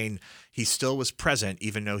just saying he still was present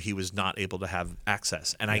even though he was not able to have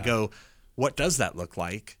access. And I go, what does that look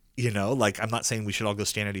like? Like I'm not saying we should all go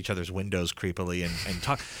stand at each other's windows creepily and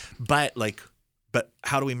talk, but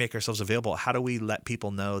how do we make ourselves available? How do we let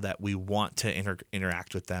people know that we want to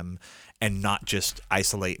interact with them and not just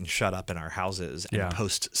isolate and shut up in our houses and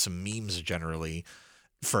post some memes generally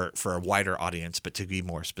for a wider audience, but to be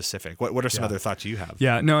more specific? What are some other thoughts you have?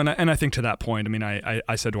 Yeah, no, and I think to that point, I mean,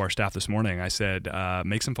 I said to our staff this morning, I said,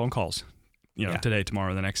 make some phone calls, today,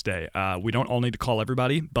 tomorrow, the next day. We don't all need to call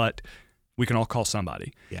everybody, but we can all call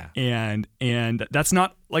somebody. Yeah. And that's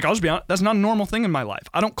not, like, I'll just be honest, that's not a normal thing in my life.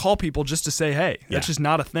 I don't call people just to say, hey. That's just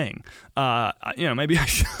not a thing. Maybe I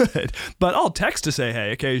should, but I'll text to say,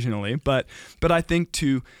 hey, occasionally. But I think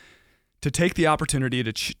to take the opportunity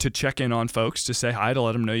to check in on folks, to say hi, to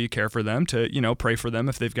let them know you care for them, to pray for them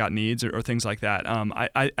if they've got needs or things like that.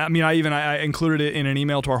 I included it in an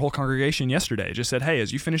email to our whole congregation yesterday. Just said, hey,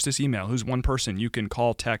 as you finish this email, who's one person you can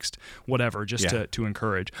call, text, whatever, just to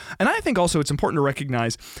encourage. And I think also it's important to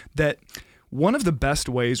recognize that one of the best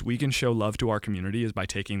ways we can show love to our community is by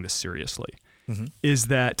taking this seriously. Mm-hmm. Is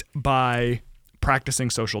that by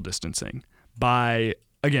practicing social distancing, by,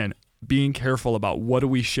 again, being careful about what are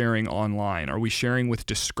we sharing online? Are we sharing with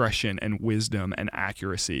discretion and wisdom and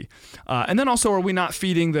accuracy? And then also, are we not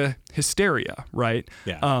feeding the hysteria, right?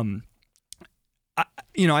 Yeah.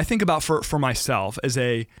 I think about for myself as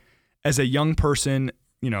a young person,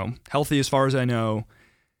 healthy as far as I know,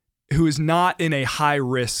 who is not in a high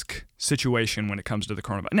risk situation when it comes to the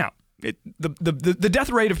coronavirus. Now, the death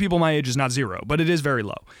rate of people my age is not zero, but it is very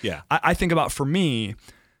low. Yeah. I think about, for me,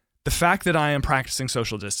 the fact that I am practicing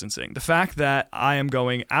social distancing, the fact that I am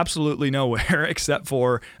going absolutely nowhere except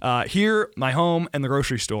for here, my home, and the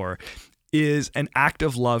grocery store, is an act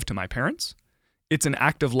of love to my parents. It's an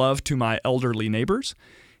act of love to my elderly neighbors.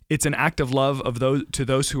 It's an act of love to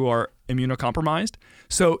those who are immunocompromised.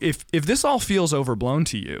 So if this all feels overblown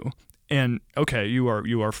to you, and okay, you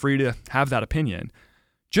are free to have that opinion,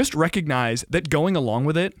 just recognize that going along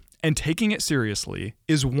with it and taking it seriously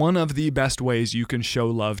is one of the best ways you can show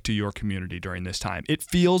love to your community during this time. It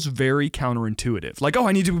feels very counterintuitive. Like, oh,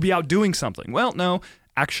 I need to be out doing something. Well, no,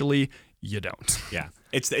 actually, you don't. Yeah.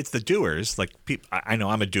 It's the doers. Like, I know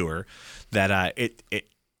I'm a doer, that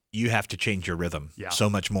you have to change your rhythm so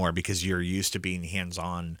much more because you're used to being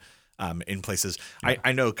hands-on in places. Yeah.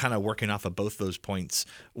 I know, kind of working off of both those points,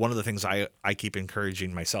 one of the things I keep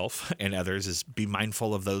encouraging myself and others is be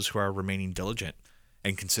mindful of those who are remaining diligent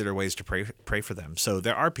and consider ways to pray for them. So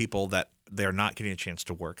there are people that they're not getting a chance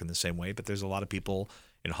to work in the same way, but there's a lot of people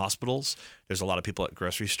in hospitals. There's a lot of people at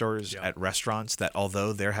grocery stores, at restaurants, that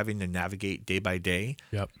although they're having to navigate day by day,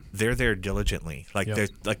 they're there diligently. Like they're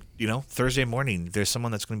like, Thursday morning, there's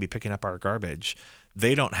someone that's going to be picking up our garbage.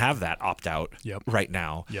 They don't have that opt out right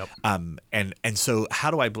now. And so how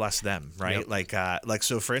do I bless them? Right. Like,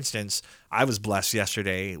 so for instance, I was blessed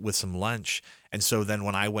yesterday with some lunch. And so then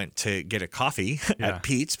when I went to get a coffee at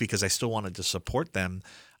Pete's, because I still wanted to support them,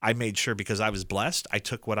 I made sure, because I was blessed, I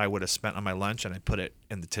took what I would have spent on my lunch and I put it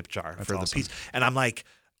in the tip jar for awesome. the pizza. And I'm like,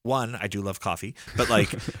 one, I do love coffee, but like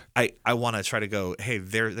I want to try to go, hey,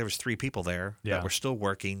 there was 3 people there that were still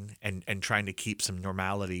working and trying to keep some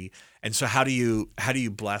normality. And so how do you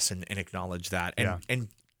bless and acknowledge that and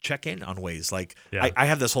check in on ways like I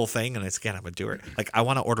have this whole thing, and it's, again, I'm a doer. Like, I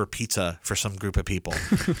want to order pizza for some group of people.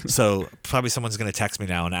 So probably someone's going to text me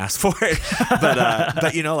now and ask for it.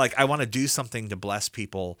 But you know, like, I want to do something to bless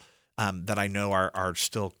people that I know are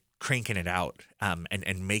still cranking it out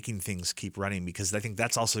and making things keep running, because I think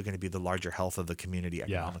that's also going to be the larger health of the community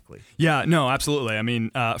economically. Yeah, no, absolutely. I mean,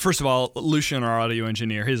 first of all, Lucian, our audio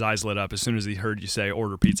engineer, his eyes lit up as soon as he heard you say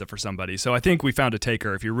order pizza for somebody. So I think we found a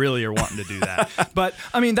taker if you really are wanting to do that. But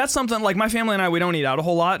I mean, that's something like my family and I, we don't eat out a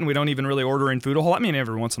whole lot, and we don't even really order in food a whole lot. I mean,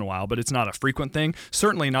 every once in a while, but it's not a frequent thing.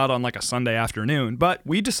 Certainly not on like a Sunday afternoon. But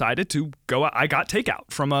we decided to go out. I got takeout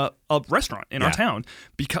from a restaurant in our town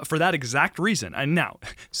for that exact reason. And now,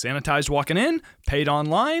 sanitized walking in, paid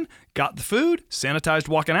online, got the food, sanitized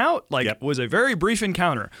walking out. Like, it was a very brief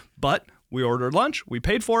encounter. But we ordered lunch, we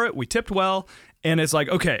paid for it, we tipped well. And it's like,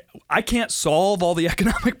 okay, I can't solve all the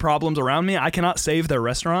economic problems around me. I cannot save their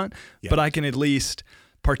restaurant, but I can at least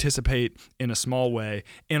participate in a small way.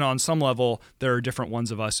 And on some level, there are different ones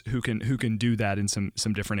of us who can do that in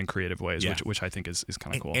some different and creative ways, which I think is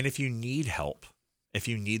kind of cool. And if you need help, if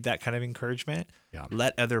you need that kind of encouragement,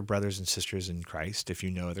 let other brothers and sisters in Christ, if you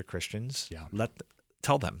know other Christians,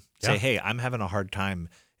 tell them. Say, hey, I'm having a hard time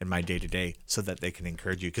in my day-to-day, so that they can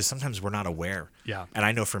encourage you, because sometimes we're not aware. And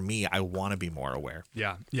I know for me, I want to be more aware.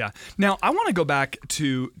 Yeah. Now, I want to go back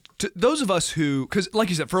to those of us who, because like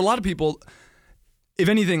you said, for a lot of people, if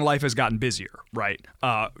anything, life has gotten busier, right?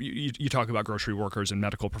 You talk about grocery workers and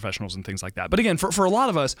medical professionals and things like that. But again, for a lot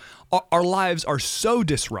of us, our lives are so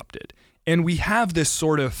disrupted. And we have this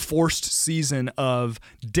sort of forced season of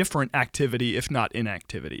different activity, if not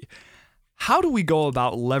inactivity. How do we go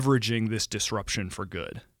about leveraging this disruption for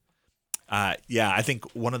good? I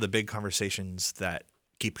think one of the big conversations that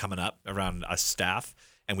keep coming up around us staff,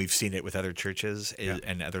 and we've seen it with other churches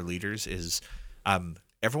and other leaders, is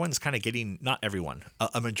everyone's kind of getting, not everyone,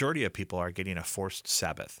 a majority of people are getting a forced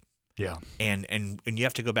Sabbath. Yeah. And you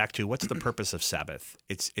have to go back to, what's the purpose of Sabbath?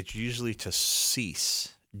 It's usually to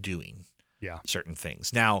cease doing certain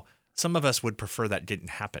things. Now, some of us would prefer that didn't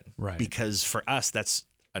happen, right? Because for us, that's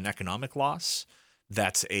an economic loss.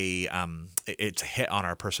 That's it's a hit on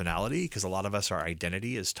our personality, because a lot of us, our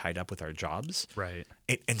identity is tied up with our jobs, right?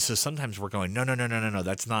 And so sometimes we're going, no,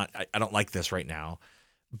 that's not. I don't like this right now.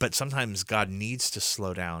 But sometimes God needs to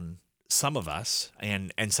slow down some of us,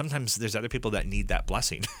 and sometimes there's other people that need that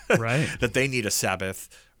blessing, right? That they need a Sabbath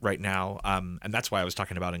right now, and that's why I was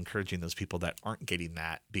talking about encouraging those people that aren't getting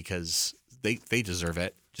that, because they deserve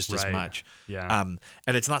it just as much. Yeah.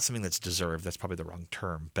 And it's not something that's deserved. That's probably the wrong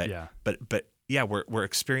term. But we're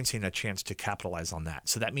experiencing a chance to capitalize on that.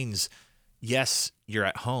 So that means, yes, you're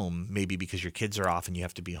at home maybe because your kids are off and you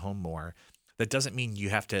have to be home more. That doesn't mean you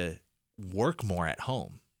have to work more at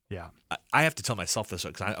home. Yeah. I have to tell myself this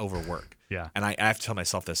because I overwork. Yeah. And I have to tell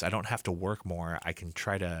myself this. I don't have to work more. I can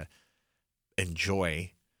try to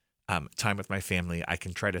enjoy time with my family. I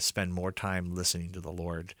can try to spend more time listening to the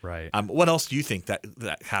Lord. Right. What else do you think that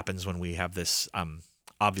happens when we have this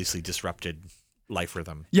obviously disrupted life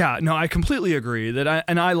rhythm? Yeah, no, I completely agree that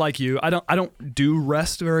I like you. I don't do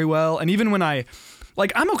rest very well. And even when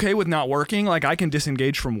I'm okay with not working. Like, I can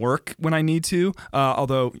disengage from work when I need to.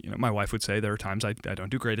 Although, my wife would say there are times I don't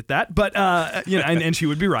do great at that. But and she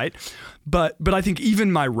would be right. But I think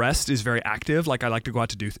even my rest is very active. Like, I like to go out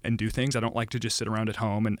to do things. I don't like to just sit around at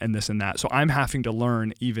home and this and that. So I'm having to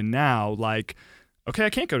learn even now, like, okay, I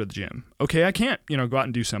can't go to the gym. Okay, I can't, go out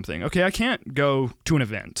and do something. Okay, I can't go to an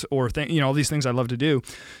event or all these things I love to do.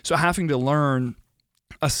 So having to learn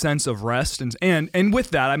a sense of rest and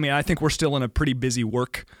with that, I mean, I think we're still in a pretty busy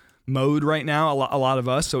work mode right now, a lot of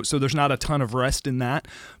us. So there's not a ton of rest in that,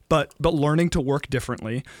 but learning to work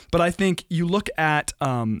differently. But I think you look at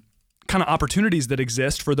kind of opportunities that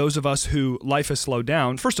exist for those of us who life has slowed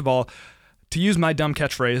down. First of all, to use my dumb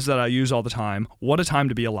catchphrase that I use all the time, what a time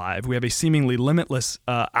to be alive. We have a seemingly limitless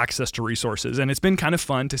access to resources, and it's been kind of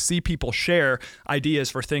fun to see people share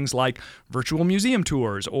ideas for things like virtual museum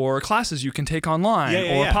tours or classes you can take online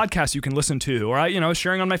or podcasts you can listen to, or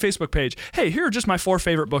sharing on my Facebook page, hey, here are just my 4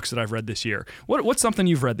 favorite books that I've read this year. What's something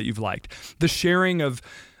you've read that you've liked? The sharing of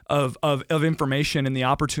information and the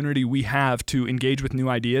opportunity we have to engage with new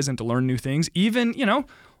ideas and to learn new things, even,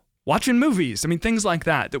 watching movies. I mean, things like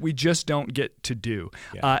that we just don't get to do.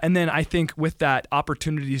 Yeah. And then I think with that,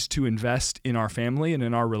 opportunities to invest in our family and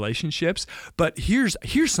in our relationships. But here's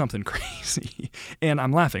something crazy, and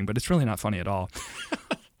I'm laughing, but it's really not funny at all.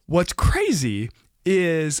 What's crazy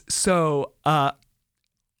is they're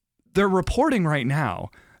reporting right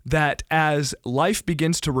now that as life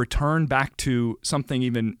begins to return back to something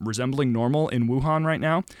even resembling normal in Wuhan right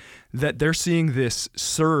now, that they're seeing this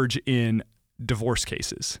surge in divorce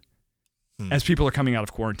cases as people are coming out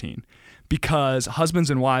of quarantine, because husbands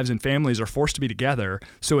and wives and families are forced to be together.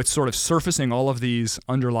 So it's sort of surfacing all of these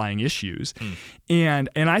underlying issues. And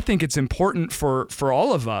I think it's important for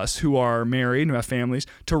all of us who are married and who have families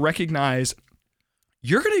to recognize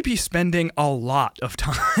you're going to be spending a lot of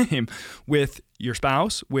time with your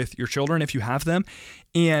spouse, with your children if you have them.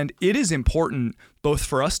 And it is important both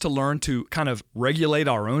for us to learn to kind of regulate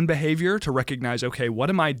our own behavior, to recognize, okay, what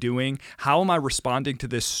am I doing? How am I responding to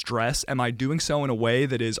this stress? Am I doing so in a way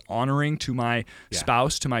that is honoring to my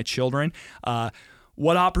spouse, to my children?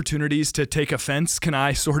 What opportunities to take offense can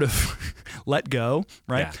I sort of let go,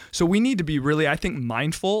 right? Yeah. So we need to be really, I think,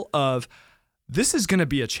 mindful of this is going to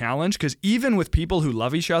be a challenge, because even with people who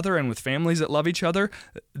love each other and with families that love each other,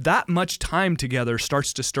 that much time together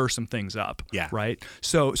starts to stir some things up. Yeah. Right.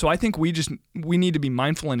 So I think we need to be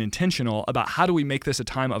mindful and intentional about how do we make this a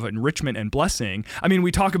time of enrichment and blessing. I mean, we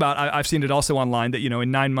talk about, I've seen it also online that,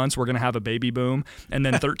 in 9 months we're going to have a baby boom, and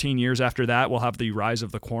then 13 years after that we'll have the rise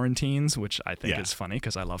of the quarantines, which I think is funny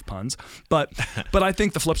because I love puns. But I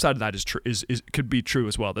think the flip side of that is true, is could be true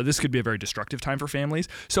as well, that this could be a very destructive time for families.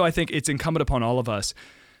 So I think it's incumbent upon all of us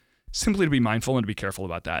simply to be mindful and to be careful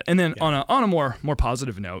about that. And then on a more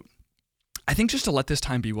positive note, I think just to let this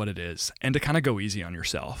time be what it is and to kind of go easy on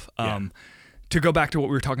yourself. To go back to what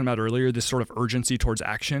we were talking about earlier, this sort of urgency towards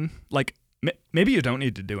action, like maybe you don't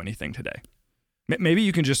need to do anything today. Maybe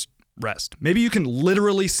you can just rest. Maybe you can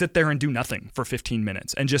literally sit there and do nothing for 15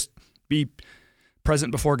 minutes and just be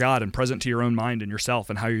present before God and present to your own mind and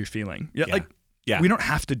yourself and how you're feeling. We don't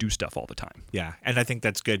have to do stuff all the time. Yeah, and I think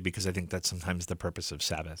that's good, because I think that's sometimes the purpose of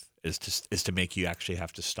Sabbath is to make you actually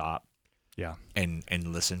have to stop. Yeah. And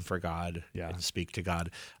listen for God. Yeah. And speak to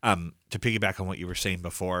God. To piggyback on what you were saying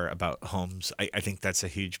before about homes, I think that's a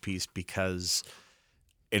huge piece, because,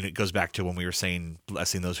 and it goes back to when we were saying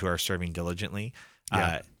blessing those who are serving diligently.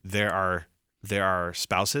 There are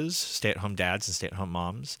spouses, stay-at-home dads and stay-at-home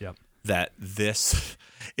moms, that this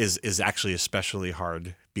is actually especially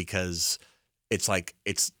hard, because it's like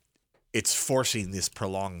it's forcing this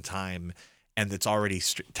prolonged time, and it's already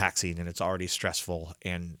taxing and it's already stressful,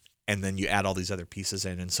 and then you add all these other pieces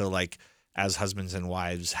in. And so, like, as husbands and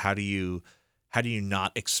wives, how do you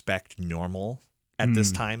not expect normal at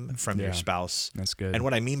this time from your spouse? That's good. And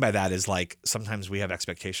what I mean by that is, like, sometimes we have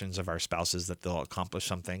expectations of our spouses that they'll accomplish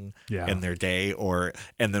something in their day,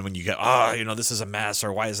 and then when you go, this is a mess,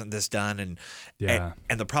 or why isn't this done? And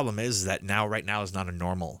the problem is that right now is not a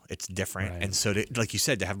normal. It's different. Right. And so, like you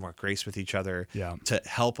said, to have more grace with each other, to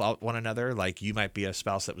help out one another. Like, you might be a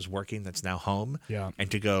spouse that was working that's now home,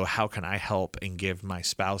 and to go, how can I help and give my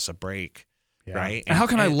spouse a break? Yeah. Right. And how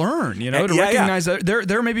can I learn, to recognize that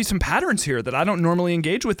there may be some patterns here that I don't normally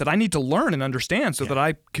engage with that I need to learn and understand so that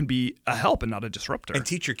I can be a help and not a disruptor. And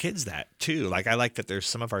teach your kids that too. Like, I like that there's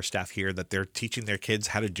some of our staff here that they're teaching their kids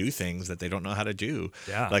how to do things that they don't know how to do.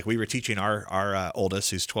 Yeah. Like, we were teaching our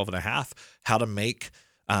oldest, who's 12 and a half, how to make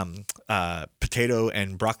potato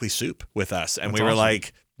and broccoli soup with us. And we were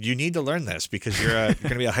like, you need to learn this, because you're going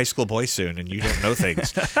to be a high school boy soon and you don't know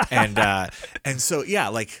things. And so,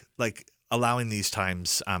 like allowing these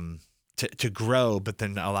times to grow, but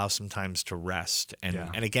then allow some times to rest.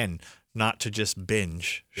 And again, not to just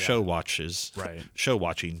binge show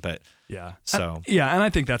watching, but so. And I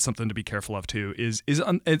think that's something to be careful of too, is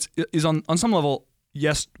on some level,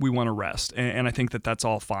 yes, we want to rest. And I think that that's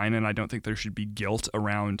all fine. And I don't think there should be guilt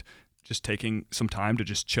around just taking some time to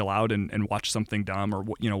just chill out and watch something dumb or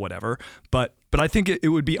whatever. But I think it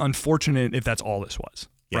would be unfortunate if that's all this was.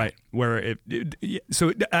 Yeah. Right. Where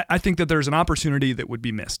so I think that there's an opportunity that would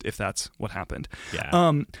be missed if that's what happened.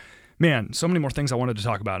 Yeah. Man, so many more things I wanted to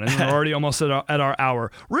talk about, and we're already almost at our hour.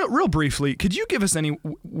 Real briefly, could you give us any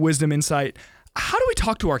wisdom, insight? How do we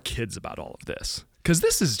talk to our kids about all of this? Because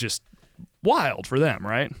this is just wild for them,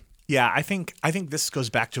 right? Yeah, I think this goes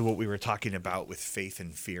back to what we were talking about with faith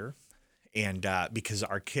and fear, and because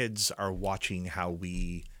our kids are watching how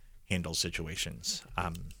we handle situations,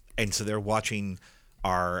 and so they're watching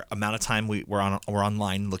our amount of time we're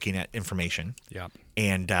online looking at information. Yeah.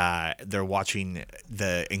 And they're watching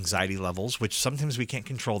the anxiety levels, which sometimes we can't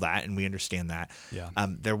control that, and we understand that. Yeah.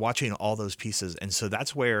 They're watching all those pieces, and so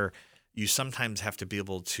that's where you sometimes have to be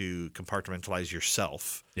able to compartmentalize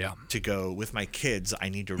yourself. Yeah. To go with my kids, I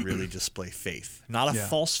need to really display faith, not a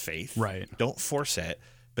false faith. Right. Don't force it,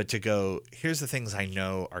 but to go, here's the things I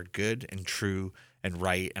know are good and true and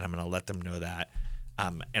right, and I'm going to let them know that.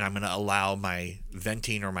 And I'm going to allow my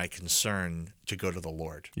venting or my concern to go to the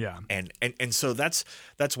Lord. Yeah. And so that's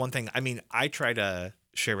one thing. I mean, I try to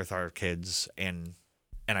share with our kids, and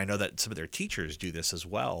I know that some of their teachers do this as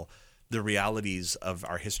well, the realities of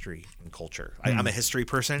our history and culture. I'm a history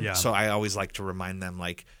person, so I always like to remind them,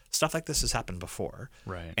 like, stuff like this has happened before.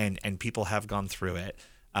 Right. And people have gone through it.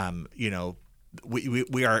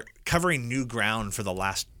 We are covering new ground for the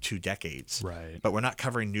last 2 decades, right? But we're not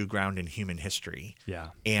covering new ground in human history. Yeah.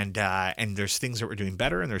 And there's things that we're doing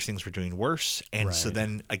better, and there's things we're doing worse. And so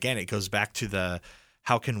then again, it goes back to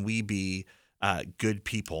how can we be good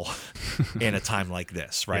people in a time like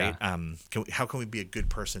this, right? Yeah. How can we be a good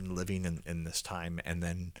person living in this time? And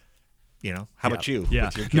then, how about you? Yeah.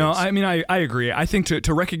 With your kids? No, I mean, I agree. I think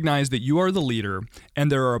to recognize that you are the leader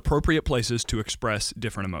and there are appropriate places to express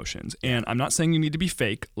different emotions. And I'm not saying you need to be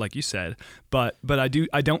fake, like you said, but I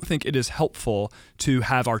don't think it is helpful to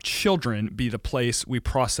have our children be the place we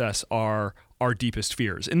process our deepest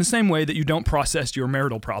fears, in the same way that you don't process your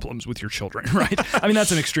marital problems with your children, right? I mean,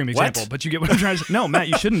 that's an extreme example, but you get what I'm trying to say. No, Matt,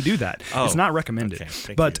 you shouldn't do that. It's not recommended.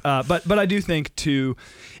 Okay, but I do think to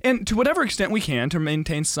whatever extent we can, to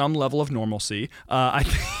maintain some level of normalcy. I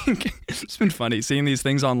think it's been funny seeing these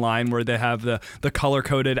things online where they have the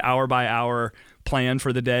color-coded hour by hour plan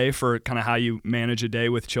for the day for kind of how you manage a day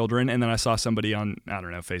with children. And then I saw somebody on, I don't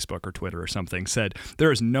know, Facebook or Twitter or something said,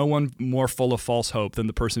 there is no one more full of false hope than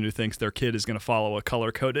the person who thinks their kid is going to follow a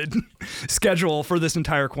color-coded schedule for this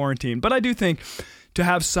entire quarantine. But I do think to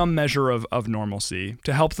have some measure of normalcy,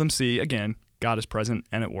 to help them see, again, God is present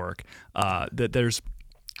and at work, that there's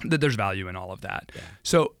value in all of that. Yeah.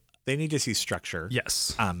 So they need to see structure.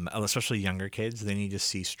 Yes. Especially younger kids, they need to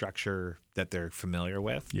see structure that they're familiar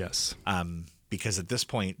with. Yes. Because at this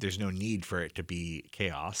point, there's no need for it to be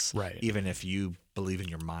chaos. Right. Even if you believe in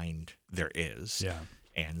your mind, there is. Yeah.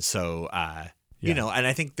 And so, and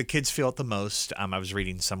I think the kids feel it the most. I was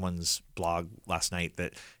reading someone's blog last night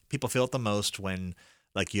that people feel it the most when,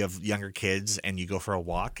 like, you have younger kids and you go for a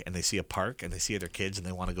walk and they see a park and they see other kids and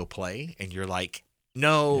they want to go play. And you're like,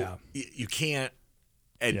 no, you can't.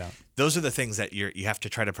 And those are the things that you have to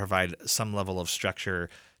try to provide some level of structure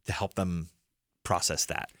to help them process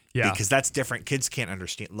that. Yeah. Because that's different. Kids can't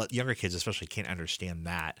understand, younger kids especially can't understand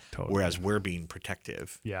that, whereas we're being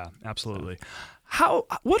protective. Yeah, absolutely.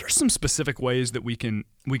 What are some specific ways that we can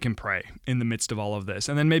pray in the midst of all of this?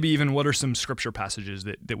 And then maybe even what are some scripture passages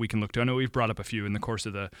that we can look to? I know we've brought up a few in the course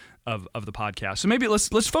of the podcast. So maybe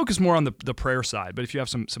let's focus more on the prayer side, but if you have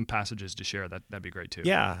some passages to share, that'd be great too.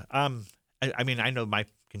 Yeah. I mean, I know my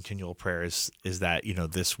continual prayer is that,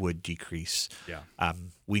 this would decrease. Yeah.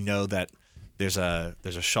 We know that there's a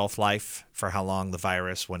shelf life for how long the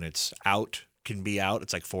virus, when it's out, can be out.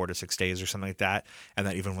 It's like 4 to 6 days or something like that. And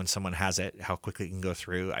that even when someone has it, how quickly it can go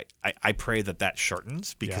through. I pray that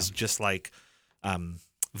shortens, because just like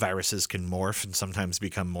viruses can morph and sometimes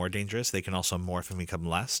become more dangerous, they can also morph and become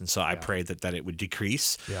less. And so I pray that it would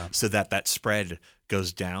decrease so that spread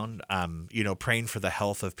goes down. Praying for the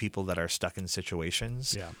health of people that are stuck in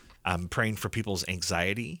situations. Praying for people's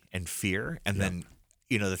anxiety and fear. And then,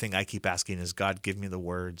 the thing I keep asking is, God, give me the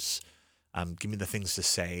words, give me the things to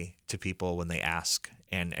say to people when they ask,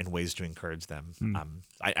 and ways to encourage them.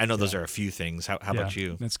 I know those are a few things. How about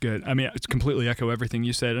you? That's good. I mean, it's completely echo everything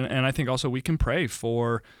you said. And I think also we can pray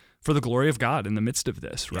for the glory of God in the midst of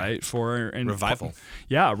this, right? For revival.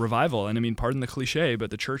 Revival. And I mean, pardon the cliche,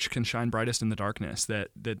 but the church can shine brightest in the darkness, that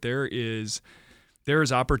there is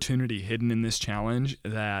opportunity hidden in this challenge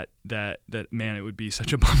that man, it would be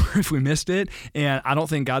such a bummer if we missed it. And I don't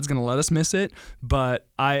think God's going to let us miss it. But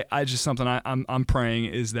I just, something I'm praying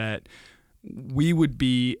is that we would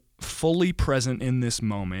be fully present in this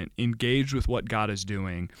moment, engaged with what God is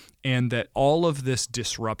doing, and that all of this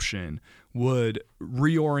disruption would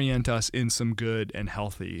reorient us in some good and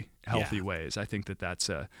healthy ways. I think that's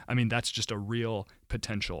just a real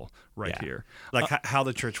potential here. Like how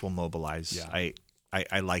the church will mobilize. I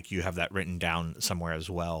like you have that written down somewhere as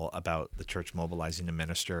well about the church mobilizing to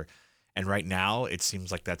minister. And right now, it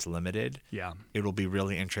seems like that's limited. Yeah. It will be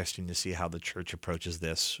really interesting to see how the church approaches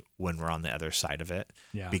this when we're on the other side of it.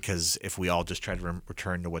 Yeah. Because if we all just try to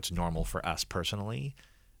return to what's normal for us personally,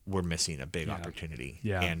 we're missing a big opportunity.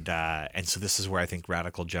 Yeah. And so this is where I think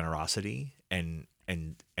radical generosity and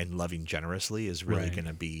loving generously is really going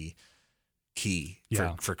to be key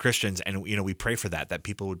Yeah. for Christians, and we pray for that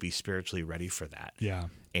people would be spiritually ready for that. Yeah.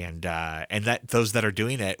 And that those that are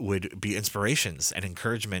doing it would be inspirations and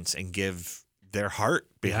encouragements and give their heart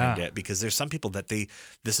behind it, because there's some people that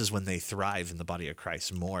this is when they thrive in the body of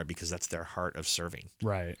Christ more, because that's their heart of serving.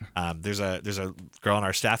 Right. There's a girl on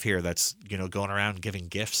our staff here that's going around giving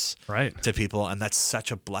gifts to people, and that's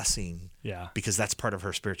such a blessing. Yeah. Because that's part of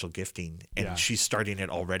her spiritual gifting, and she's starting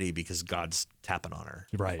it already because God's tapping on her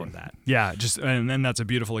for that. Yeah. And then that's a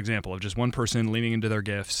beautiful example of just one person leaning into their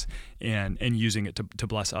gifts and using it to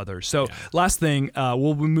bless others. So last thing,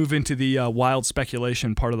 we'll move into the wild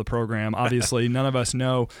speculation part of the program. Obviously, none of us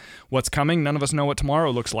know what's coming. None of us know what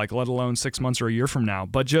tomorrow looks like, let alone 6 months or a year from now.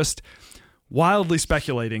 But just wildly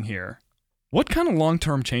speculating here, what kind of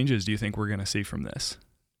long-term changes do you think we're going to see from this?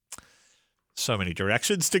 So many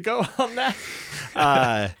directions to go on that.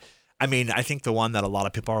 I mean, I think the one that a lot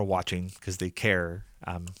of people are watching because they care,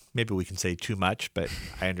 maybe we can say too much, but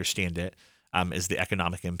I understand it, is the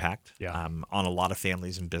economic impact on a lot of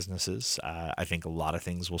families and businesses. I think a lot of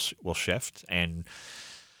things will shift. And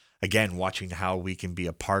again, watching how we can be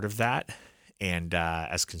a part of that, and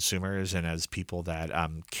as consumers and as people that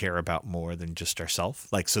care about more than just ourselves.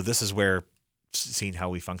 So this is where seeing how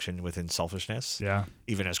we function within selfishness,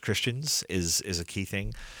 even as Christians, is a key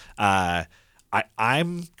thing.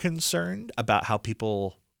 I'm concerned about how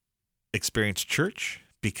people experience church,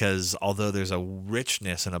 because although there's a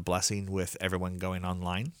richness and a blessing with everyone going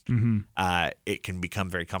online, it can become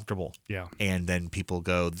very comfortable. Yeah. And then people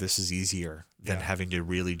go, this is easier than having to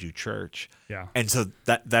really do church. Yeah. And so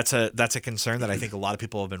that's a concern that I think a lot of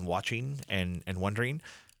people have been watching and wondering.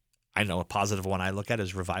 I know a positive one I look at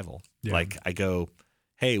is revival. Yeah. I go,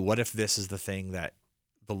 hey, what if this is the thing that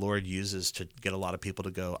the Lord uses to get a lot of people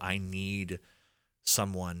to go, I need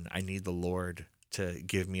the Lord to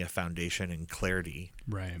give me a foundation and clarity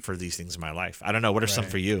for these things in my life. I don't know. What are some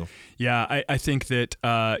for you? Yeah, I think that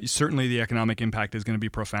certainly the economic impact is going to be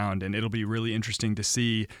profound, and it'll be really interesting to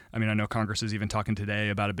see. I mean, I know Congress is even talking today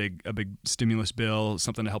about a big stimulus bill,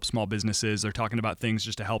 something to help small businesses. They're talking about things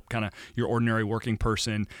just to help kind of your ordinary working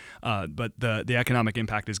person. But the economic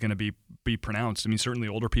impact is going to be pronounced. I mean, certainly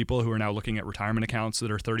older people who are now looking at retirement accounts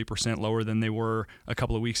that are 30% lower than they were a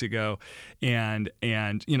couple of weeks ago, and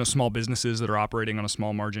small businesses that are operating on a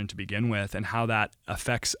small margin to begin with, and how that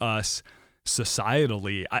affects us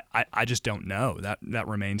societally, I just don't know. That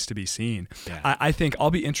remains to be seen. Yeah. I think I'll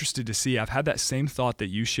be interested to see. I've had that same thought that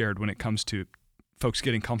you shared when it comes to folks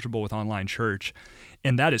getting comfortable with online church,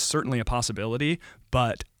 and that is certainly a possibility,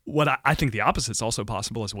 but what I think the opposite is also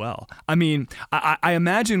possible as well. I mean, I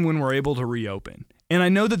imagine when we're able to reopen, and I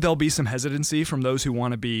know that there'll be some hesitancy from those who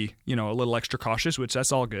want to be, a little extra cautious, which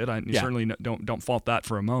that's all good. I certainly don't fault that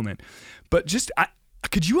for a moment. But just,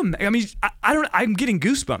 could you imagine? I mean, I'm getting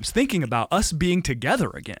goosebumps thinking about us being together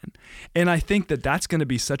again. And I think that that's going to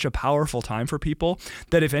be such a powerful time for people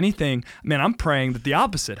that, if anything, man, I'm praying that the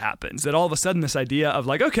opposite happens. That all of a sudden this idea of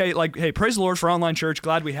hey, praise the Lord for online church,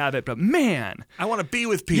 glad we have it, but man, I want to be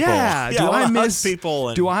with people. Yeah, do I miss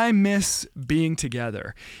people? Do I miss being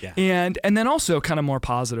together? Yeah. And then also kind of more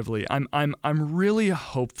positively, I'm really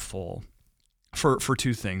hopeful for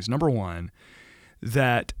two things. Number one,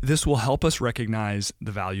 that this will help us recognize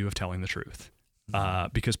the value of telling the truth.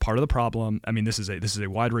 Because part of the problem, I mean, this is a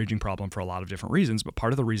wide-ranging problem for a lot of different reasons, but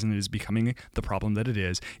part of the reason it is becoming the problem that it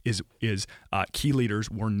is key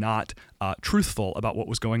leaders were not truthful about what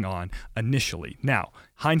was going on initially. Now,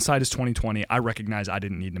 hindsight is 2020. I recognize I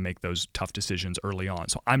didn't need to make those tough decisions early on,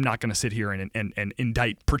 so I'm not going to sit here and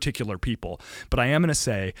indict particular people. But I am going to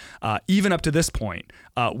say, even up to this point,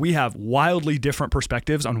 we have wildly different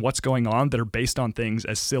perspectives on what's going on that are based on things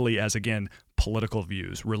as silly as, again, political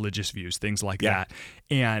views, religious views, things like that.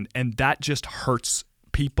 And that just hurts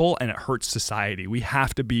people and it hurts society. We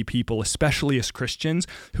have to be people, especially as Christians,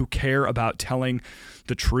 who care about telling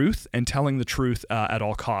the truth and telling the truth at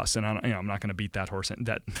all costs. And I'm not going to beat that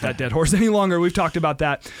dead horse any longer. We've talked about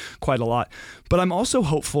that quite a lot. But I'm also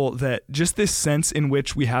hopeful that just this sense in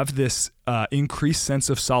which we have this increased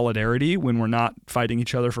sense of solidarity when we're not fighting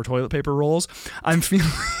each other for toilet paper rolls, I'm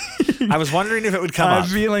feeling... I was wondering if it would come up. I'm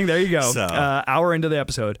feeling, there you go, hour into the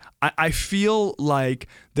episode. I feel like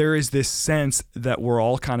there is this sense that we're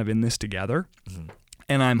all kind of in this together. Mm-hmm.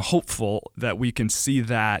 And I'm hopeful that we can see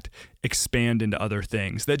that expand into other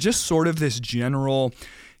things. That just sort of this general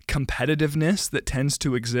competitiveness that tends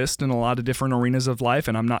to exist in a lot of different arenas of life.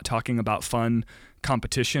 And I'm not talking about fun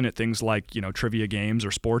competition at things like, trivia games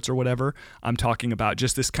or sports or whatever. I'm talking about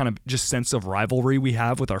just this kind of just sense of rivalry we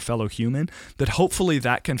have with our fellow human, that hopefully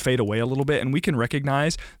that can fade away a little bit and we can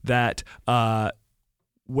recognize that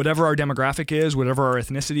whatever our demographic is, whatever our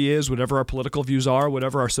ethnicity is, whatever our political views are,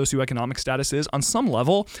 whatever our socioeconomic status is, on some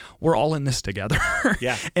level, we're all in this together.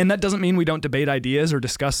 Yeah. And that doesn't mean we don't debate ideas or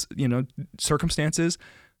discuss, circumstances,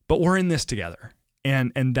 but we're in this together.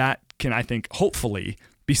 And that can, I think, hopefully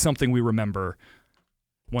be something we remember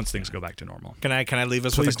once things go back to normal. Can I leave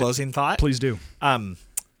us with a closing thought? Please do.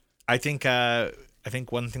 I think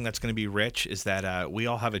one thing that's going to be rich is that we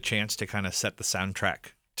all have a chance to kind of set the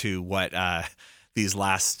soundtrack to what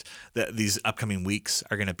these upcoming weeks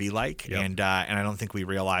are going to be like. Yep. And I don't think we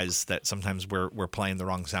realize that sometimes we're playing the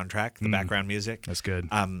wrong soundtrack, the background music. That's good.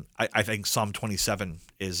 I think Psalm 27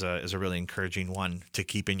 is a really encouraging one to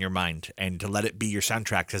keep in your mind and to let it be your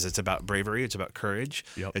soundtrack, because it's about bravery, it's about courage,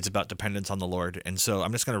 it's about dependence on the Lord. And so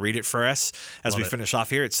I'm just going to read it for us as we finish off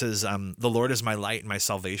here. It says, "The Lord is my light and my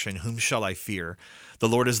salvation. Whom shall I fear? The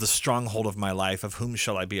Lord is the stronghold of my life. Of whom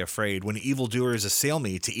shall I be afraid? When evildoers assail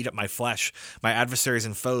me to eat up my flesh, my adversaries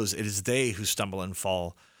and foes, it is they who stumble and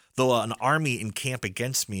fall. Though an army encamp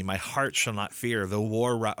against me, my heart shall not fear. Though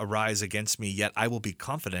war arise against me, yet I will be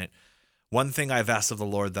confident. One thing I have asked of the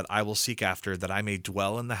Lord, that I will seek after, that I may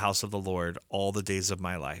dwell in the house of the Lord all the days of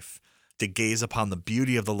my life, to gaze upon the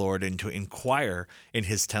beauty of the Lord and to inquire in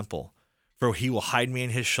his temple. For he will hide me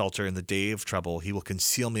in his shelter in the day of trouble. He will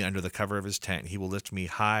conceal me under the cover of his tent. He will lift me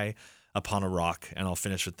high upon a rock." And I'll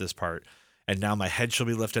finish with this part. "And now my head shall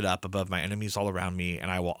be lifted up above my enemies all around me, and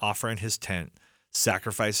I will offer in his tent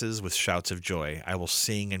sacrifices with shouts of joy. I will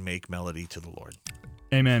sing and make melody to the Lord."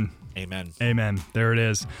 Amen. Amen. Amen. There it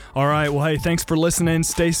is. All right. Well, hey, thanks for listening.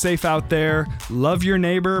 Stay safe out there. Love your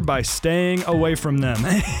neighbor by staying away from them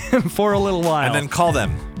for a little while. And then call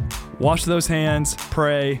them. Wash those hands,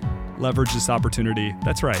 pray, leverage this opportunity.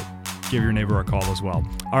 That's right. Give your neighbor a call as well.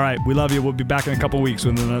 All right. We love you. We'll be back in a couple weeks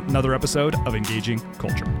with another episode of Engaging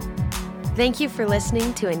Culture. Thank you for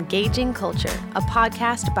listening to Engaging Culture, a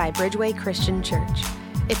podcast by Bridgeway Christian Church.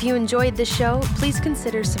 If you enjoyed the show, please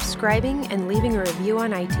consider subscribing and leaving a review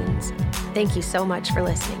on iTunes. Thank you so much for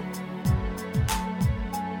listening.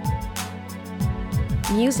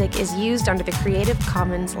 Music is used under the Creative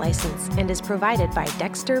Commons license and is provided by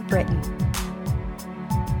Dexter Britton.